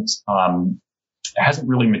hasn't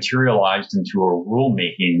really materialized into a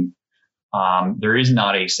rulemaking. There is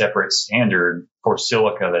not a separate standard for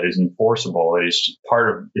silica that is enforceable. It is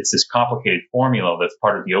it's this complicated formula that's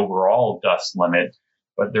part of the overall dust limit,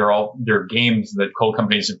 but there are games that coal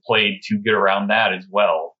companies have played to get around that as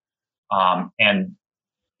well. And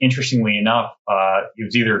interestingly enough, it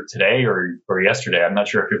was either today or yesterday. I'm not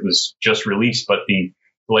sure if it was just released, but the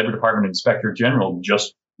Labor Department Inspector General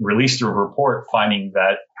just released a report finding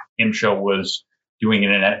that MSHA was doing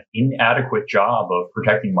an inadequate job of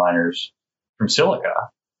protecting miners from silica.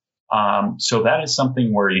 So that is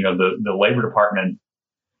something where, the Labor Department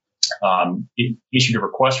issued a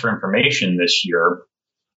request for information this year.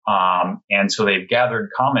 And so they've gathered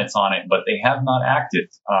comments on it, but they have not acted.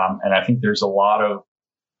 And I think there's a lot of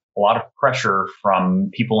pressure from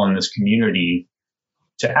people in this community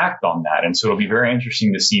to act on that. And so it'll be very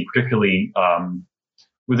interesting to see, particularly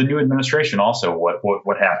with the new administration, also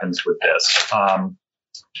what happens with this.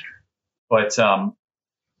 But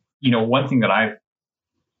one thing that I've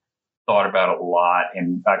thought about a lot,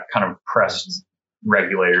 and I've kind of pressed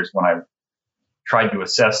regulators when I've tried to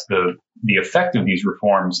assess the effect of these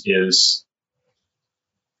reforms, is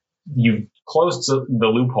you've closed the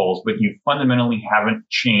loopholes, but you fundamentally haven't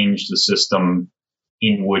changed the system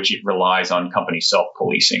in which it relies on company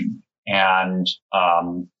self-policing. And,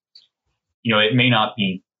 it may not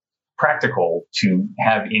be practical to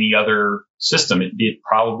have any other system. It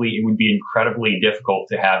would be incredibly difficult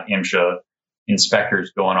to have MSHA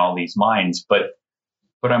inspectors go on all these mines. But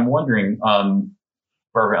I'm wondering,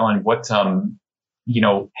 Barbara Ellen, what,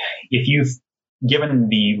 if you've given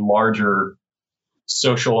the larger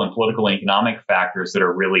social and political and economic factors that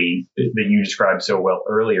you described so well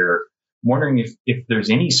earlier, I'm wondering if there's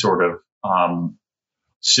any sort of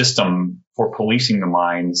system for policing the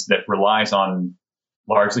mines that relies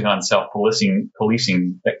largely on self-policing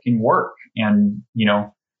that can work. And,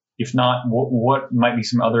 if not, what might be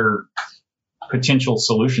some other potential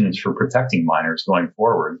solutions for protecting miners going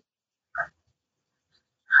forward?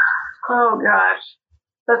 Oh gosh,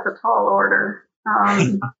 that's a tall order.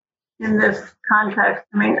 In this context,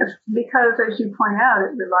 it's because, as you point out,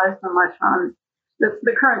 it relies so much on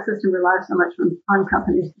the current system relies so much on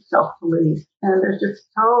companies to self-police, and there's just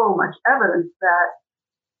so much evidence that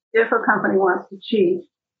if a company wants to cheat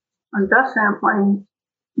on dust sampling,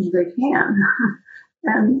 they can,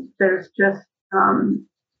 and there's just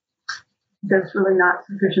there's really not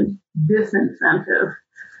sufficient disincentive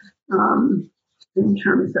in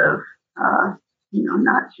terms of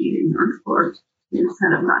not cheating or the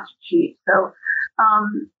incentive not to cheat. So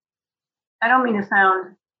I don't mean to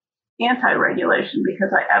sound anti-regulation,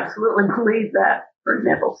 because I absolutely believe that, for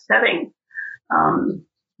example, setting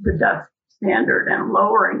the dust standard and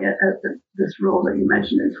lowering it, as this rule that you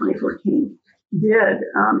mentioned in 2014 did,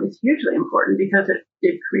 is hugely important, because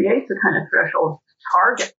it creates a kind of threshold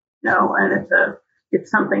target, and it's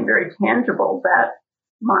something very tangible that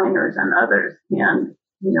miners and others can,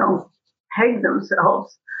 peg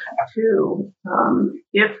themselves to,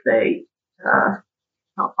 if they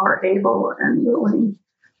are able and willing,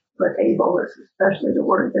 but able is especially the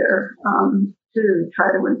word there, to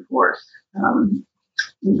try to enforce,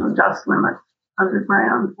 dust limits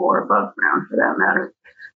underground or above ground for that matter.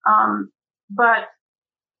 But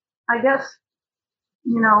I guess,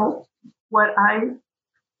 what I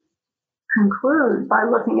conclude by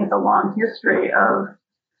looking at the long history of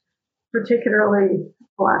particularly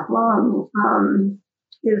black lung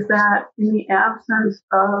is that in the absence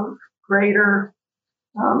of greater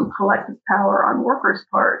collective power on workers'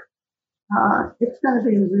 part, it's going to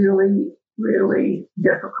be really, really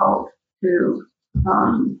difficult to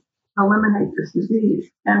eliminate this disease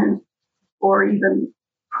or even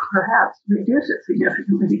perhaps reduce it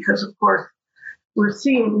significantly, because of course we're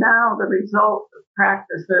seeing now the results of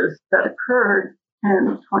practices that occurred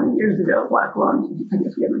 10, 20 years ago. Black lung, I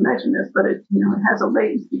guess we haven't mentioned this, but it has a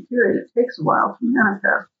latency period. It takes a while to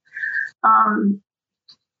manifest.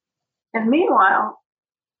 And meanwhile,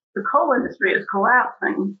 the coal industry is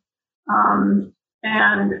collapsing.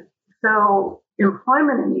 And so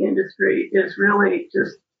employment in the industry is really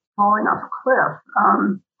just falling off a cliff.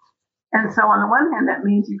 And so on the one hand, that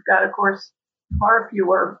means you've got, of course, far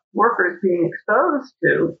fewer workers being exposed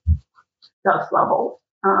to dust levels.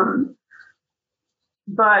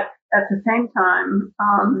 But at the same time,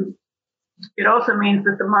 it also means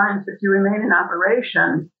that the mines that do remain in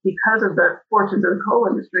operation, because of the fortunes of the coal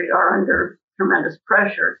industry, are under tremendous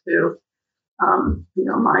pressure to,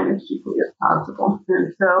 mine as cheaply as possible.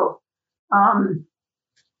 And so,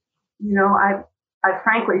 I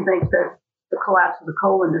frankly think that the collapse of the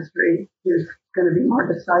coal industry is going to be more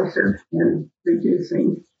decisive in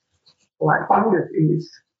reducing black lung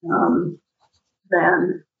disease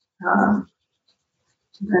than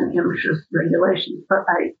MSHA's regulations. But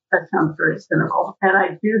that sounds very cynical. And I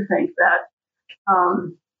do think that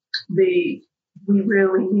we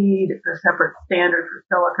really need a separate standard for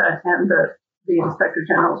silica, and the Inspector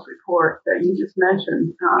General's report that you just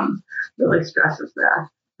mentioned really stresses that.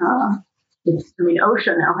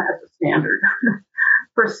 OSHA now has a standard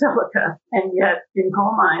for silica, and yet in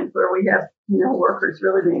coal mines where we have, workers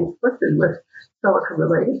really being afflicted with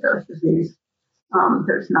silica-related dust disease,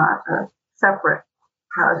 there's not a separate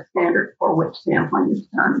standard for which sampling is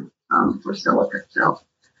done for silica. So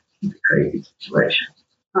it's a crazy situation.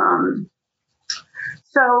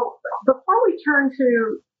 So before we turn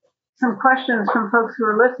to some questions from folks who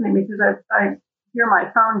are listening, because I hear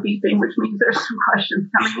my phone beeping, which means there's some questions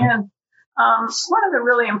coming in. One of the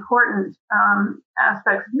really important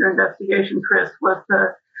aspects of your investigation, Chris, was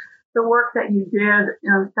the work that you did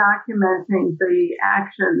in documenting the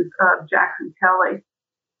actions of Jackson Kelly,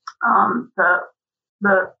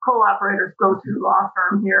 the coal operators' go-to law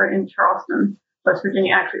firm here in Charleston, West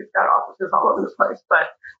Virginia. Actually, it's got offices all over the place, but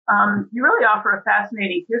you really offer a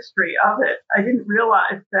fascinating history of it. I didn't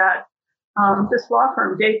realize that this law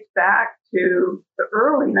firm dates back to the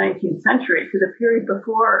early 19th century, to the period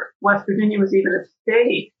before West Virginia was even a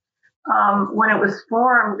state, when it was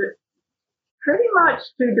formed pretty much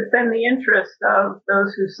to defend the interests of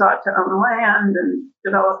those who sought to own land and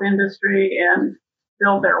develop industry and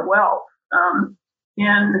build their wealth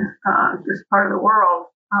in this part of the world.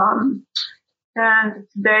 And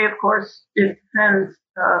today, of course, it defends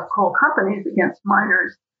coal companies against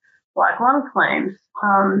miners' black lung claims.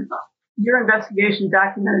 Your investigation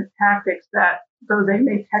documented tactics that, though they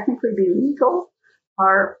may technically be legal,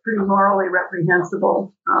 are pretty morally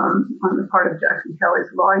reprehensible on the part of Jackson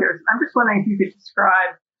Kelly's lawyers. I'm just wondering if you could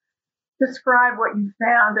describe what you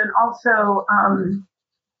found, and also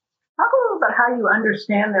talk a little about how you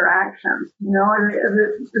understand their actions.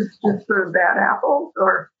 Is this just sort of bad apples,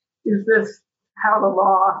 or is this how the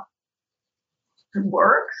law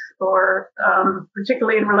works, or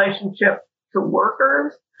particularly in relationship to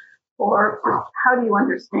workers? Or how do you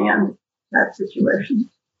understand that situation?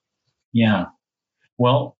 Yeah.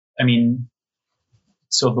 Well,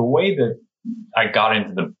 so the way that I got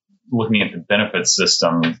into looking at the benefits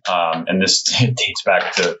system, and this dates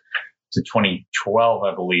back to 2012,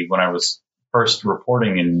 I believe, when I was first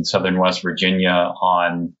reporting in southern West Virginia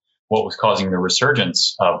on what was causing the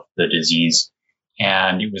resurgence of the disease.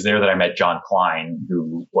 And it was there that I met John Klein,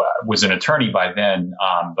 who was an attorney by then,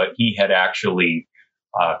 but he had actually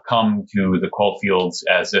come to the coal fields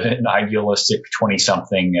as an idealistic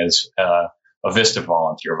 20-something, as a VISTA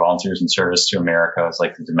volunteer, Volunteers in Service to America. It's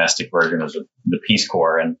like the domestic version of the Peace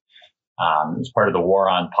Corps, and it was part of the War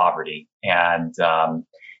on Poverty, and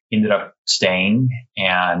ended up staying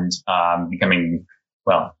and becoming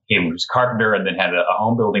well, he was a carpenter and then had a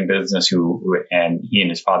home building business and he and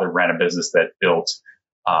his father ran a business that built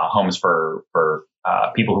homes for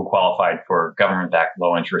people who qualified for government-backed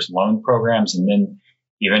low-interest loan programs. And then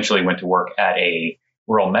he eventually went to work at a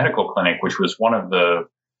rural medical clinic, which was one of the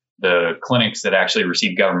clinics that actually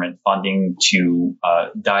received government funding to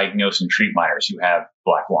diagnose and treat miners who have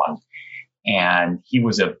black lung. And he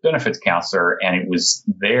was a benefits counselor, and it was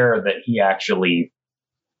there that he actually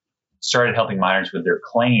started helping miners with their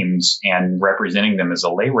claims and representing them as a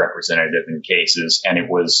lay representative in cases. And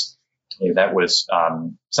that was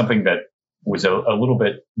something that was a little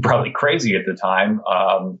bit probably crazy at the time,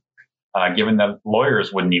 given that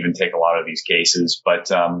lawyers wouldn't even take a lot of these cases. But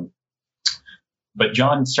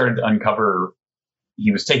John started to uncover, he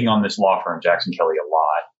was taking on this law firm, Jackson Kelly, a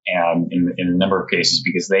lot, and in a number of cases,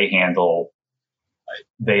 because they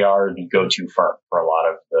are the go-to firm for a lot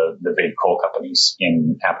of the big coal companies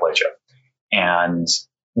in Appalachia. And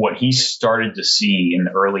what he started to see in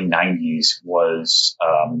the early 90s was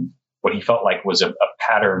what he felt like was a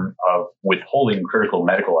pattern of withholding critical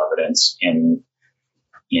medical evidence in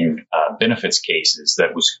benefits cases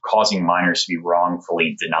that was causing miners to be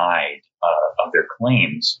wrongfully denied of their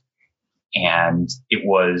claims. And it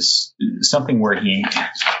was something where he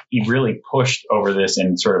really pushed over this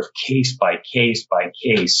and sort of case by case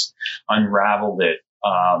unraveled it.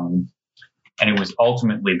 And it was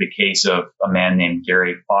ultimately the case of a man named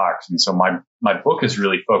Gary Fox. And so my book is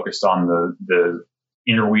really focused on the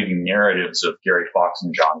interweaving narratives of Gary Fox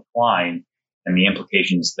and John Klein and the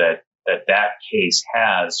implications that case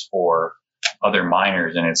has for other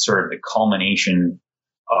miners. And it's sort of the culmination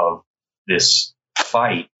of this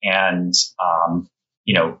fight. And,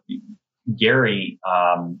 Gary,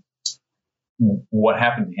 what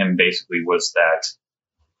happened to him basically was that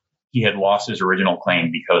he had lost his original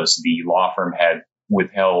claim because the law firm had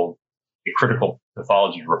withheld a critical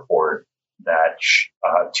pathology report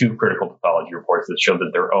two critical pathology reports that showed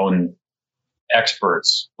that their own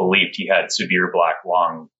experts believed he had severe black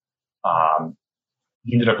lung.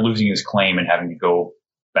 He ended up losing his claim and having to go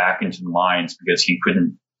back into the mines because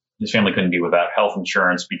his family couldn't be without health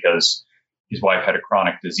insurance because his wife had a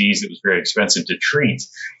chronic disease that was very expensive to treat.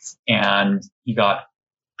 And he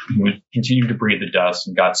continued to breathe the dust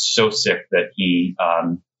and got so sick that he,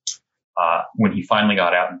 when he finally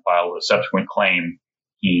got out and filed a subsequent claim,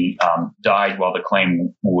 he died while the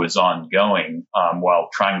claim was ongoing, while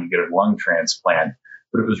trying to get a lung transplant.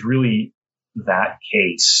 But it was really that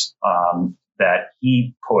case that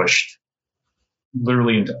he pushed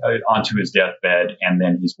literally onto his deathbed, and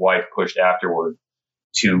then his wife pushed afterward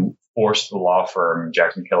to force the law firm,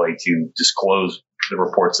 Jackson Kelly, to disclose the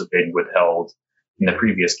reports that they'd withheld in the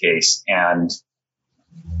previous case. And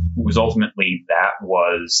it was ultimately that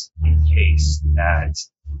was the case that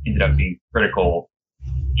ended up being critical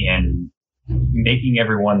in making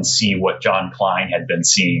everyone see what John Klein had been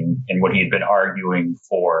seeing and what he had been arguing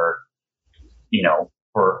for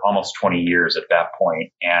almost 20 years at that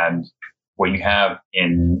point. And what you have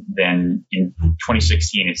in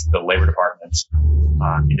 2016 is the Labor Department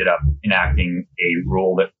ended up enacting a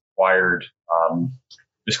rule that required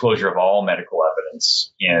disclosure of all medical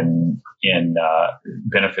evidence in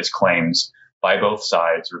benefits claims by both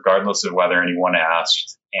sides, regardless of whether anyone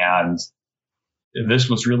asked. And this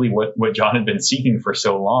was really what John had been seeking for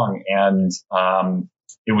so long. And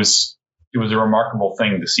it was a remarkable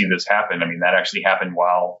thing to see this happen. I mean, that actually happened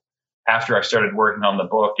after I started working on the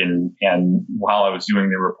book and while I was doing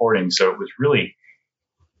the reporting. So it was really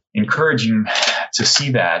encouraging to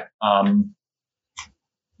see that.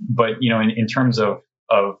 But, in terms of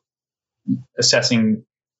assessing,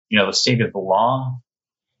 the state of the law,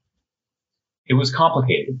 it was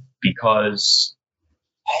complicated because,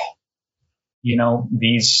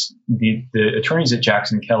 the attorneys at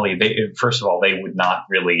Jackson Kelly, first of all, they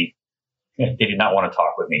did not want to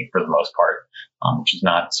talk with me for the most part, which is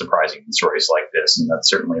not surprising in stories like this. And that's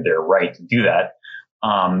certainly their right to do that.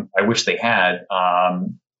 I wish they had,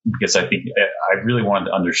 because I think I really wanted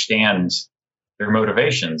to understand their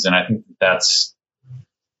motivations. And I think that's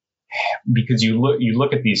because you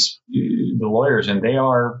look at the lawyers, and they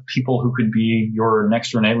are people who could be your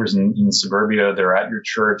next door neighbors in suburbia. They're at your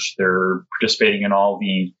church. They're participating in all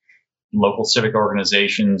the local civic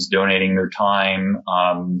organizations, donating their time.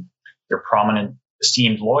 They're prominent,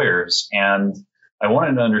 esteemed lawyers. And I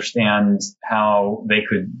wanted to understand how they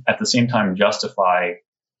could, at the same time, justify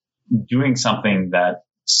doing something that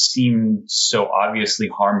seemed so obviously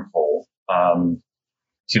harmful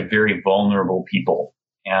to very vulnerable people.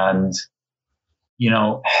 And,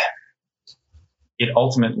 it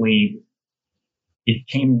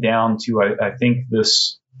came down to, I think,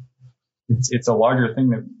 this it's a larger thing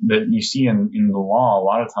that you see in the law a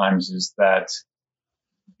lot of times, is that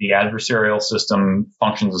the adversarial system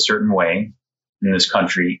functions a certain way in this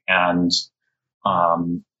country, and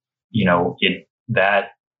that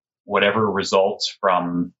whatever results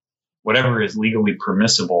from whatever is legally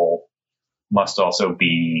permissible must also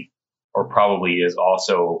be, or probably is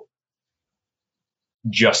also,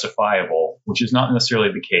 justifiable, which is not necessarily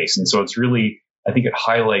the case. And so it's really, I think it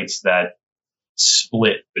highlights that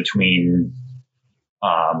split between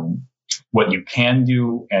what you can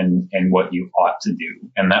do and what you ought to do.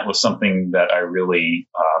 And that was something that I really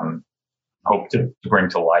hope to bring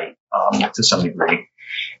to light to some degree,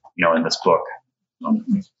 in this book. I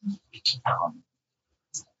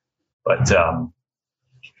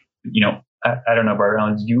don't know,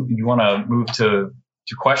 Barbara, do you want to move to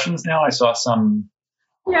questions now? I saw some.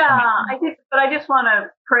 Yeah, I did, but I just want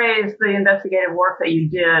to praise the investigative work that you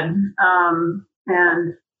did,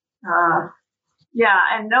 and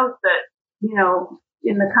note that,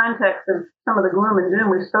 in the context of some of the gloom and doom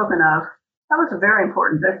we've spoken of, that was a very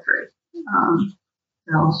important victory.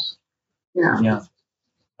 Yeah.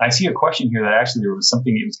 I see a question here that actually there was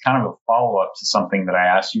something, it was kind of a follow-up to something that I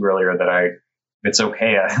asked you earlier that if it's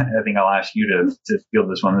okay, I think I'll ask you to field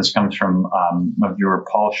this one. This comes from a viewer,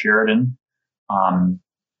 Paul Sheridan.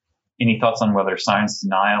 Any thoughts on whether science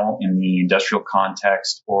denial in the industrial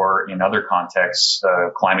context or in other contexts,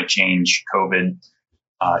 climate change, COVID,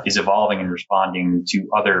 is evolving and responding to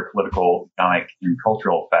other political, economic, and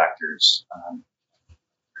cultural factors?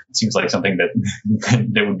 It seems like something that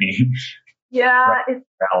would be. Yeah,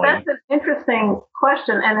 that's an interesting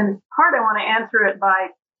question. And in part, I want to answer it by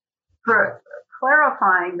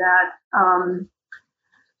clarifying that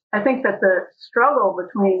I think that the struggle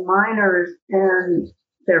between miners and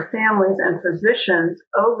their families and physicians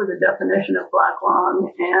over the definition of Black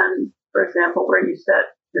lung and, for example, where you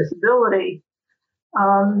set disability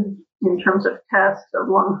in terms of tests of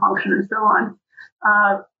lung function and so on,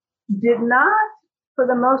 did not, for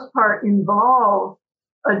the most part, involve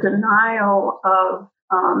a denial of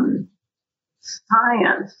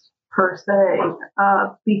science per se,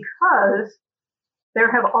 because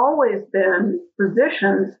there have always been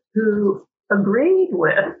physicians who agreed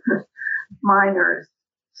with miners'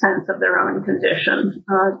 sense of their own condition.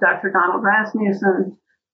 Dr. Donald Rasmussen,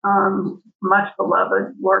 much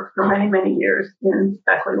beloved, worked for many, many years in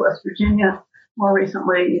Beckley, West Virginia. More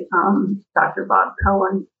recently, Dr. Bob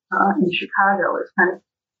Cohen in Chicago is kind of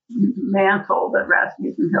mantle that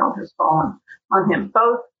Rasmussen held has fallen on him.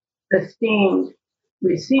 Both esteemed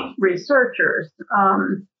researchers.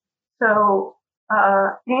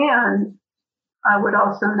 And I would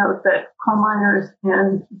also note that coal miners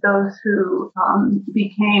and those who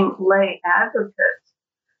became lay advocates,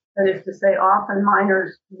 that is to say, often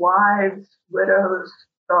miners' wives, widows,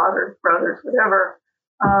 daughters, brothers, whatever,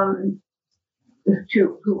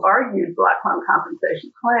 who argued Black lung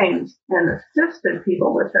compensation claims and assisted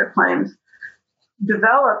people with their claims,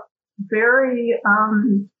 developed very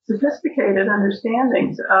sophisticated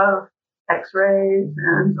understandings of X-rays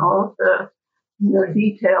and all of the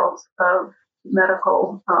details of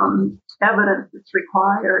medical evidence that's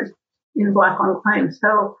required in Black lung claims.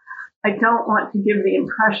 So I don't want to give the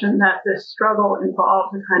impression that this struggle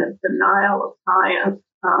involved a kind of denial of science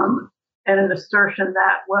and an assertion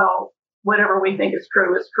that, well, whatever we think is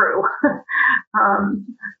true,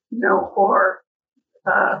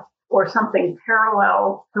 or something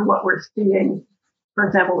parallel to what we're seeing, for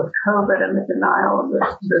example, with COVID and the denial of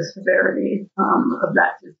the severity of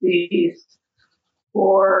that disease,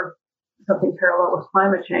 or something parallel with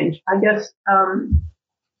climate change. I guess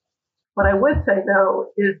what I would say,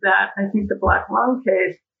 though, is that I think the Black lung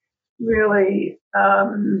case really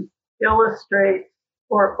illustrates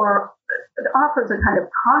or it offers a kind of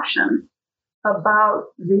caution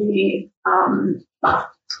about the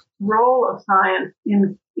role of science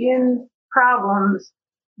in problems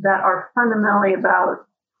that are fundamentally about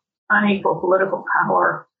unequal political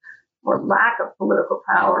power or lack of political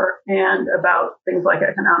power, and about things like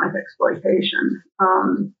economic exploitation.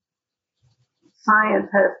 Science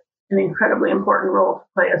has an incredibly important role to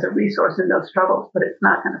play as a resource in those struggles, but it's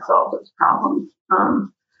not going to solve those problems.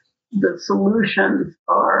 The solutions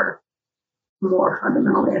are more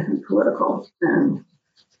fundamentally, I think, political and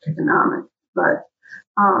economic. But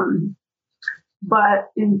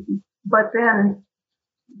then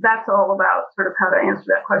that's all about sort of how to answer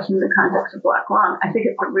that question in the context of Black lung. I think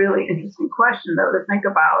it's a really interesting question, though, to think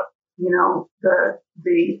about,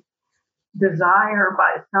 the desire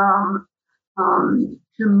by some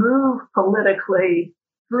to move politically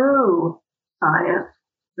through science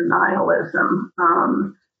denialism,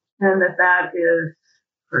 and that is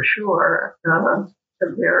for sure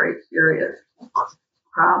a very serious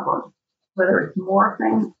problem. Whether it's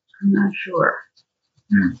morphing, I'm not sure.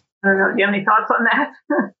 I don't know. Do you have any thoughts on that?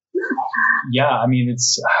 Yeah, I mean,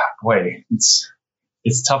 it's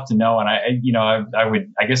tough to know, and I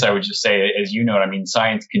guess I would just say, as you know, I mean,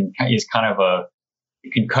 science is kind of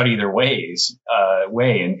it can cut either way.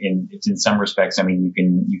 In some respects, I mean,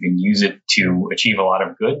 you can use it to achieve a lot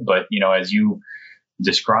of good, but as you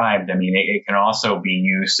described, I mean, it can also be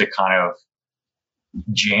used to kind of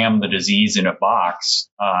jam the disease in a box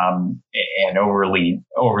and overly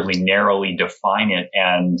narrowly define it.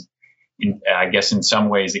 And I guess in some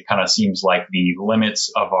ways it kind of seems like the limits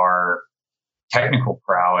of our technical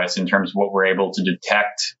prowess in terms of what we're able to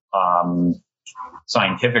detect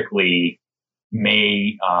scientifically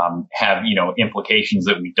may have implications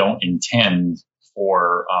that we don't intend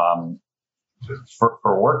for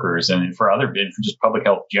workers and for just public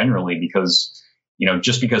health generally, because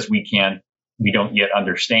just because we don't yet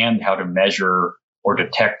understand how to measure or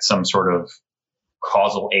detect some sort of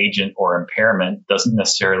causal agent or impairment doesn't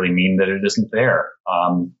necessarily mean that it isn't there.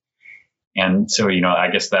 And so, I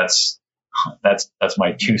guess that's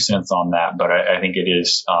my 2 cents on that. But I think it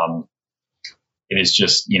is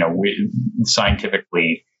just,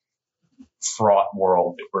 scientifically fraught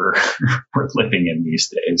world that we're living in these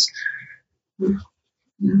days.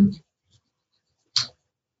 Mm-hmm.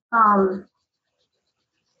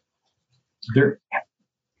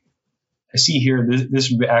 I see here,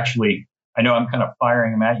 this actually, I know I'm kind of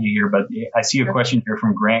firing them at you here, but I see a question here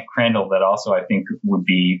from Grant Crandall that also I think would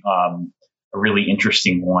be a really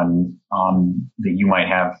interesting one that you might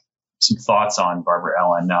have some thoughts on, Barbara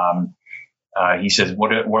Ellen. He says,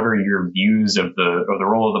 what are your views of the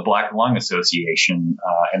role of the Black Lung Association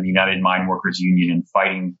and the United Mine Workers Union in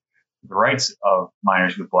fighting the rights of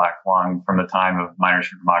miners with black lung from the time of Miners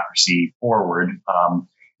for Democracy forward?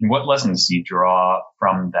 And what lessons do you draw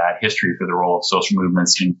from that history for the role of social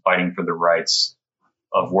movements in fighting for the rights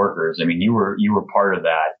of workers? I mean, you were part of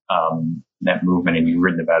that movement, and you've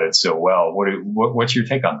written about it so well. What's your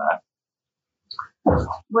take on that?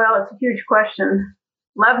 Well, it's a huge question.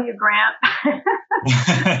 Love you, Grant.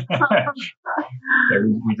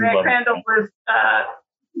 Grant Crandall was a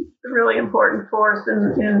really important force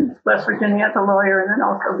in West Virginia as a lawyer, and then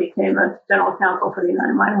also became a general counsel for the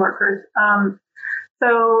United Mine Workers.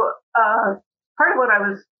 So part of what I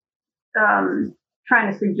was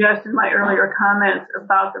trying to suggest in my earlier comments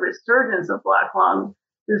about the resurgence of black lung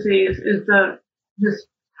disease is the just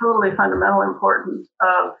totally fundamental importance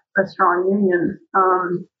of a strong union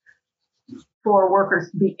for workers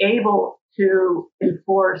to be able to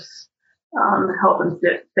enforce health and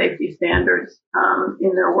safety standards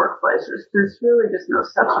in their workplaces. There's really just no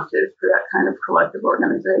substitute for that kind of collective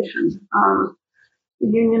organization. The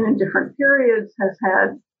union in different periods has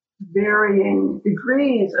had varying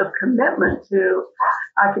degrees of commitment to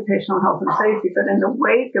occupational health and safety, but in the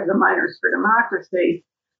wake of the Miners for Democracy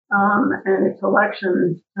and its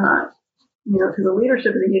election, to the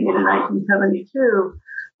leadership of the union in 1972,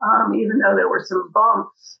 even though there were some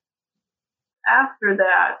bumps after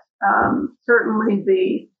that, certainly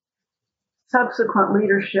the subsequent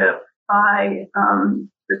leadership by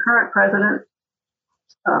the current president,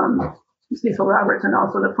 Cecil Roberts, and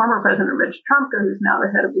also the former president, Rich Trumka, who's now the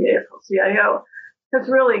head of the AFL-CIO, has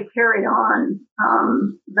really carried on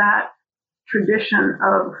that tradition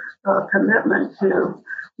of commitment to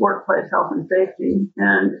workplace health and safety.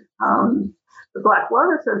 And the Black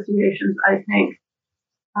Lung Associations, I think,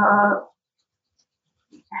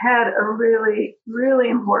 had a really, really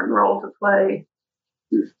important role to play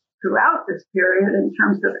throughout this period in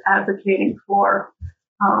terms of advocating for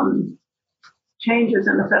changes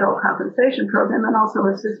in the federal compensation program and also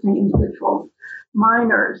assisting individual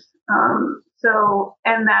miners.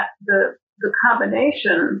 And that the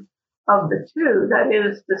combination of the two, that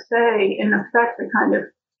is to say, in effect, a kind of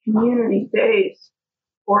community-based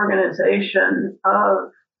organization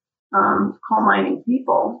of coal mining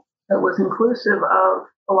people that was inclusive of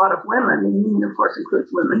a lot of women. The union, of course, includes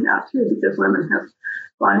women now, too, because women have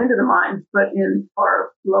gone into the mines, but in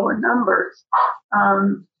far lower numbers.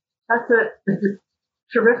 That's a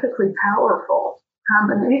terrifically powerful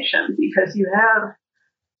combination because you have,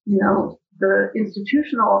 the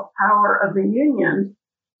institutional power of the union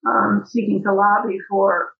seeking to lobby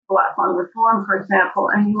for black lung reform, for example,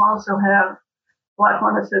 and you also have black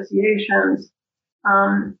lung associations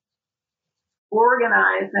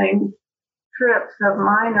organizing trips of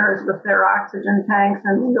miners with their oxygen tanks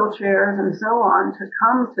and wheelchairs and so on to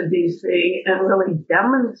come to DC and really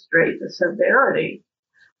demonstrate the severity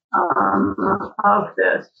of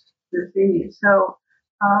this disease. So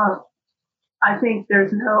I think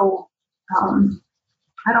there's no,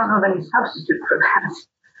 I don't know of any substitute for that.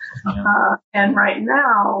 Yeah. And right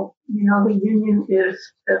now, the union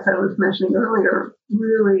is, as I was mentioning earlier,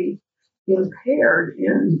 really impaired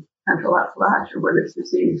in Central Appalachia, where this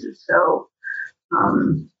disease is so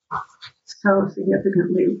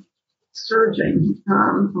significantly surging,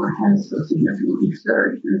 or has so significantly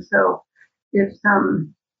surged. And so it's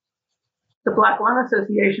the Black Lung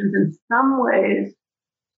Associations in some ways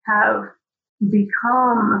have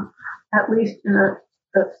become, at least in a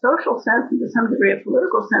social sense and to some degree a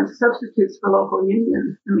political sense, substitutes for local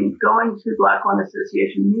unions. I mean, going to Black Lung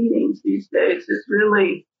Association meetings these days is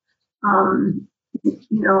really,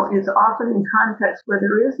 is often in context where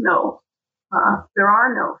there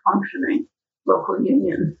are no functioning local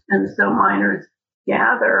unions. And so miners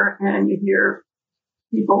gather and you hear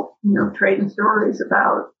people, trading stories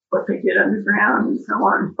about what they did underground and so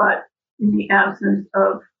on. But in the absence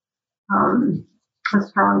of a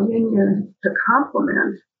strong union to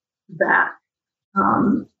complement that,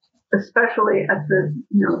 especially at the,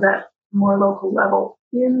 that more local level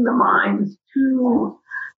in the mines, to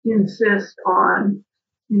insist on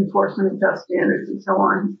enforcement of just standards and so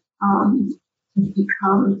on, it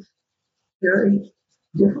becomes very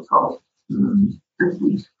difficult, I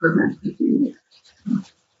think, to prevent disease.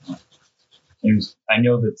 I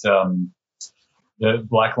know that the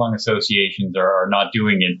Black Lung Associations are not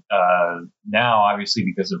doing it now, obviously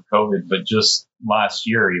because of COVID, but just last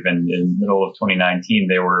year, even in the middle of 2019,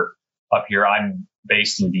 they were up here. I'm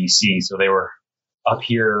based in DC, so they were up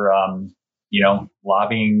here,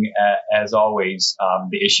 lobbying as always.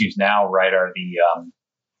 The issues now, right, are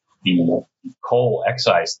the coal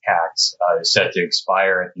excise tax is set to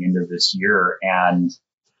expire at the end of this year, and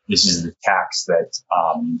this is the tax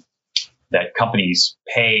that companies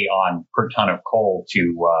pay on per ton of coal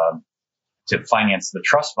to finance the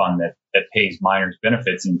trust fund that pays miners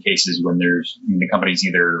benefits in cases when the company's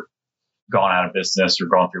either gone out of business or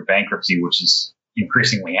gone through bankruptcy, which is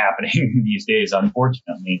increasingly happening these days,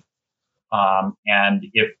 unfortunately. And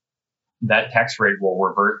if that tax rate will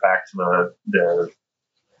revert back to the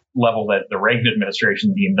level that the Reagan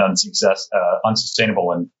administration deemed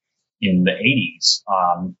unsustainable in the 80s,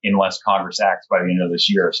 unless Congress acts by the end of this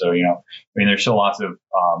year. So, there's still lots of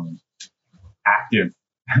active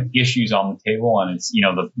issues on the table, and it's,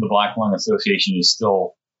 the Black Lung Association is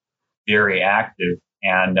still very active.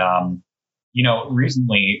 And,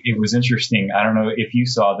 recently it was interesting. I don't know if you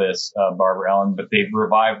saw this, Barbara Ellen, but they've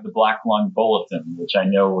revived the Black Lung Bulletin, which I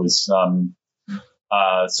know was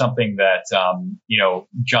something that,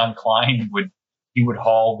 John Klein would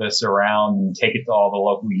haul this around and take it to all the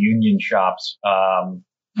local union shops in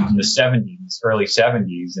the early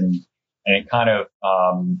 70s. And it kind of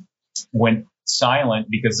went silent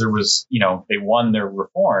because there was, they won their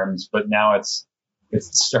reforms, but now it's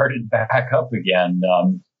started back up again.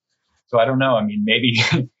 So I don't know. I mean,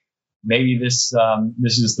 maybe this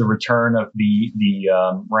is the return of the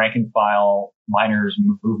rank and file miners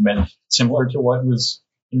movement, similar to what was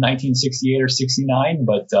in 1968 or 69,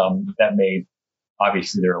 but that may.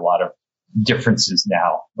 Obviously, there are a lot of differences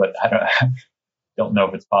now, but I don't know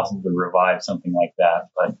if it's possible to revive something like that.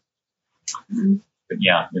 But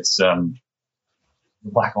yeah, it's the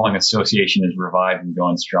Black Lung Association is revived and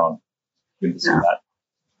going strong. Good to see that.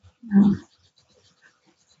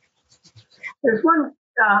 There's one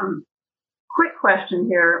quick question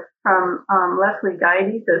here from Leslie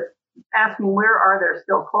Guidey that's asking, where are there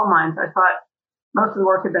still coal mines? I thought most of the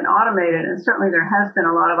work had been automated, and certainly there has been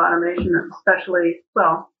a lot of automation, especially,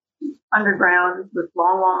 underground with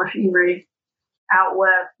longwall machinery, out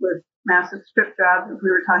west with massive strip jobs, as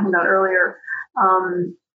we were talking about earlier.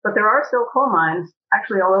 But there are still coal mines,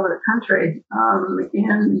 actually all over the country,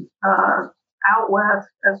 in out west,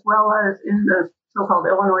 as well as in the so-called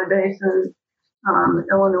Illinois Basin,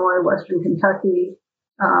 Illinois, Western Kentucky,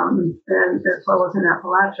 and as well as in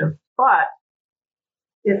Appalachia. But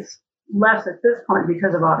it's less at this point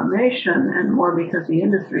because of automation and more because the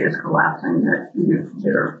industry is collapsing, that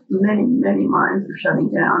there are many, many mines are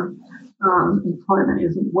shutting down. Employment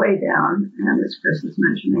is way down. And as Chris was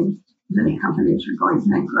mentioning, many companies are going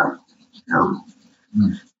bankrupt.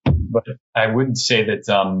 But I would say that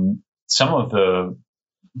some of the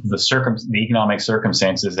economic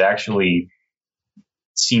circumstances actually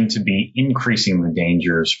seem to be increasing the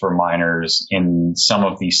dangers for miners in some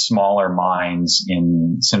of these smaller mines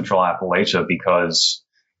in Central Appalachia, because,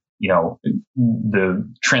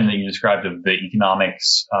 the trend that you described of the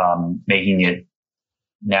economics making it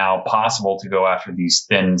now possible to go after these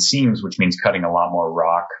thin seams, which means cutting a lot more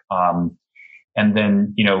rock. And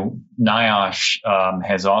then, NIOSH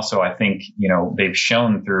has also, I think, they've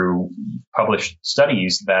shown through published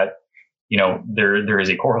studies that, there is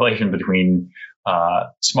a correlation between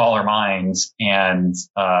smaller mines and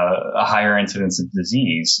a higher incidence of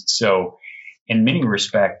disease. So in many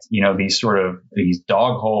respects, these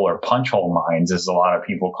dog hole or punch hole mines, as a lot of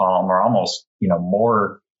people call them, are almost,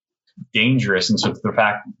 more dangerous. And so to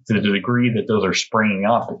the degree that those are springing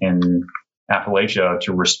up in Appalachia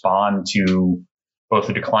to respond to both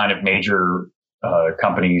the decline of major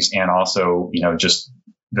companies and also, just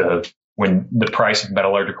when the price of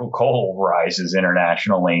metallurgical coal rises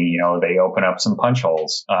internationally, they open up some punch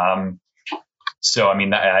holes. So,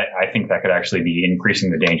 I think that could actually be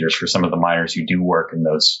increasing the dangers for some of the miners who do work in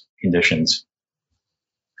those conditions.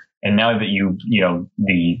 And now that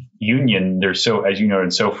the union, they're so, as you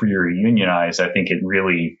noted, so freely unionized, I think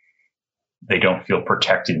they don't feel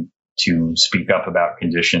protected to speak up about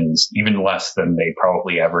conditions, even less than they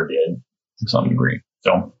probably ever did to some degree.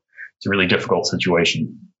 So it's a really difficult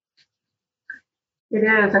situation. It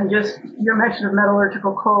is. And just your mention of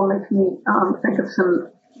metallurgical coal makes me think of some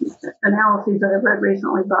analyses that I've read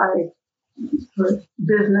recently by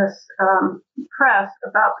business press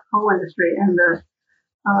about the coal industry and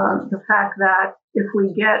the fact that if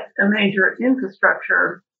we get a major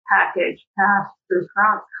infrastructure package passed through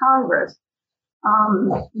Congress,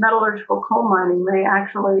 metallurgical coal mining may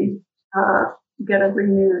actually get a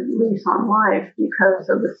renewed lease on life because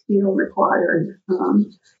of the steel required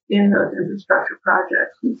in those infrastructure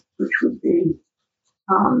projects, which would be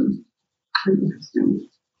interesting.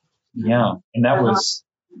 Yeah, and that was,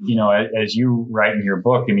 as you write in your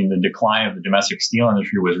book, the decline of the domestic steel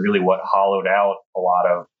industry was really what hollowed out a lot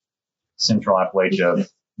of Central Appalachia,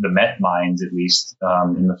 the met mines, at least,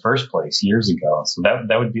 in the first place years ago. So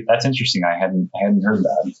that's interesting. I hadn't heard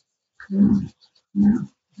that. Yeah.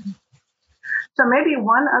 So maybe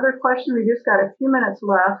one other question. We just got a few minutes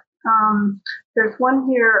left. There's one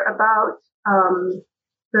here about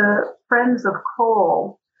the Friends of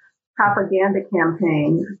Coal propaganda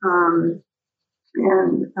campaign,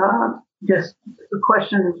 and just the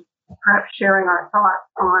question, perhaps sharing our thoughts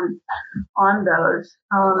on those.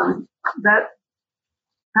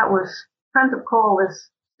 That was Friends of Coal is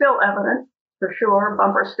still evident for sure.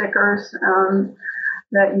 Bumper stickers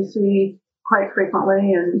that you see quite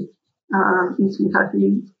frequently in East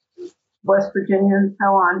Kentucky, West Virginia, and so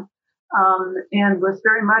on, and was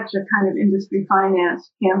very much a kind of industry finance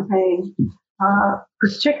campaign.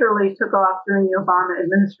 Particularly took off during the Obama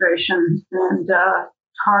administration and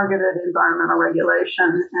targeted environmental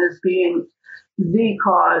regulation as being the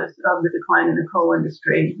cause of the decline in the coal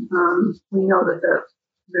industry. We know that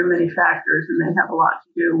there are many factors, and they have a lot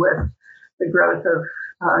to do with the growth of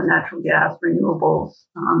natural gas, renewables,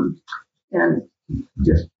 and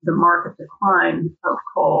just the market decline of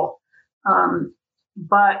coal.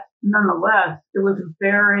 But nonetheless, it was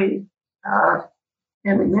very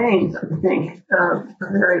and remains, I think, a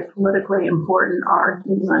very politically important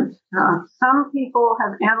argument. Some people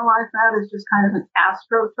have analyzed that as just kind of an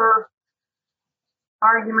AstroTurf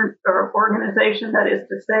argument or organization. That is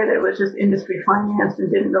to say that it was just industry financed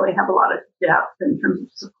and didn't really have a lot of depth in terms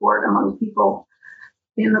of support among people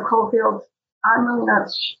in the coal fields. I'm really not.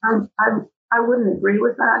 I wouldn't agree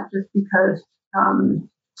with that just because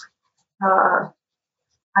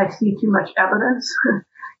I see too much evidence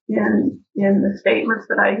in the statements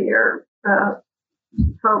that I hear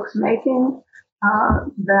folks making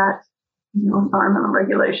that environmental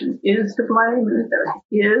regulation is to blame, and that there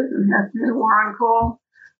is and has been a war on coal.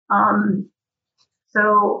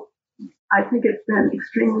 So I think it's been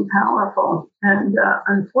extremely powerful, and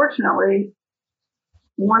unfortunately,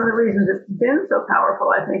 one of the reasons it's been so powerful,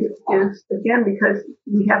 I think, is again because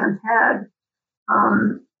we haven't had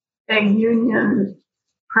a union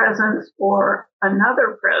presence or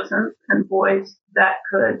another presence and voice that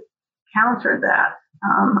could counter that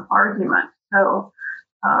argument. So,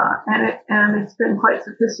 and it's been quite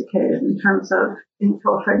sophisticated in terms of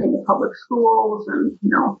infiltrating the public schools and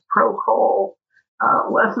pro-coal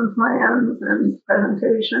lesson plans and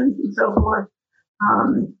presentations and so forth.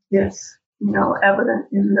 It's evident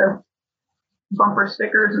in the bumper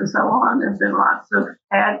stickers and so on. There's been lots of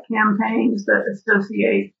ad campaigns that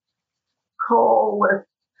associate coal with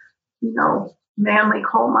manly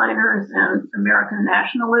coal miners and American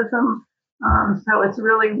nationalism. So it's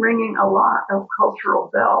really ringing a lot of cultural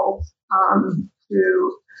bells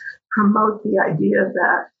to promote the idea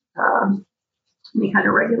that any kind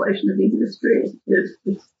of regulation of the industry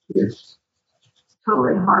is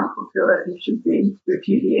totally harmful to it and should be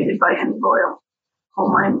repudiated by any loyal coal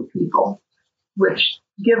mining people, which,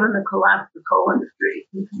 given the collapse of the coal industry,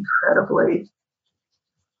 is incredibly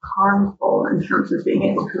harmful in terms of being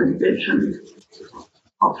able to envision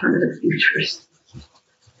alternative futures.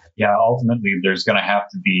 Yeah, ultimately, there's going to have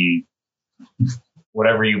to be,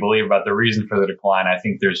 whatever you believe about the reason for the decline, I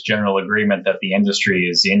think there's general agreement that the industry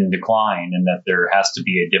is in decline and that there has to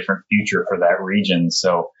be a different future for that region.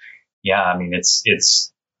 So, yeah, I mean, it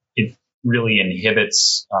really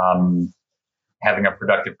inhibits having a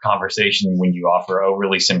productive conversation when you offer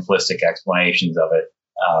overly simplistic explanations of it.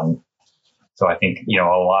 So I think, a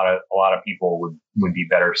lot of people would be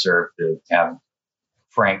better served to have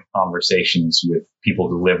frank conversations with people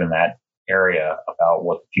who live in that area about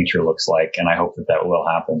what the future looks like. And I hope that will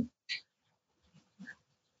happen.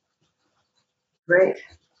 Great.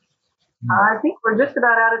 I think we're just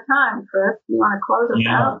about out of time, Chris. You want to close us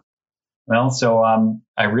out? Well, so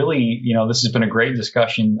I really, this has been a great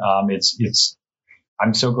discussion. I'm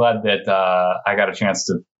so glad that I got a chance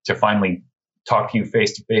to finally talk to you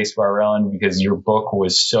face to face, Varellen, because your book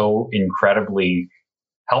was so incredibly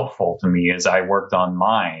helpful to me as I worked on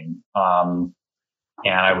mine. And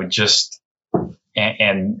I would just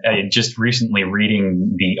recently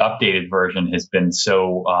reading the updated version has been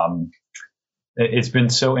so, it's been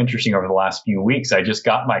so interesting over the last few weeks. I just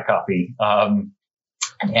got my copy. So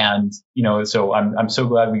I'm so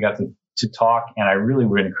glad we got to talk, and I really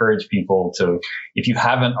would encourage people to, if you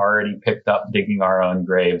haven't already picked up Digging Our Own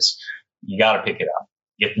Graves, you got to pick it up,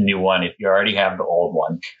 get the new one if you already have the old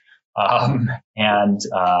one. I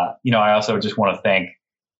also just want to thank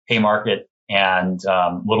Haymarket and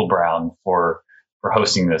Little Brown for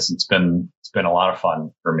hosting this. It's been a lot of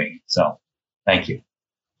fun for me. So thank you.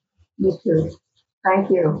 You too.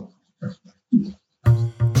 Thank you.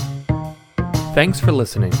 Thanks for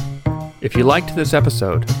listening. If you liked this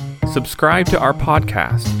episode, subscribe to our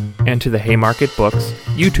podcast and to the Haymarket Books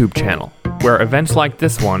YouTube channel, where events like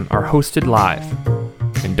this one are hosted live.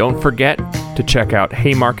 And don't forget to check out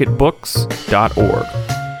haymarketbooks.org.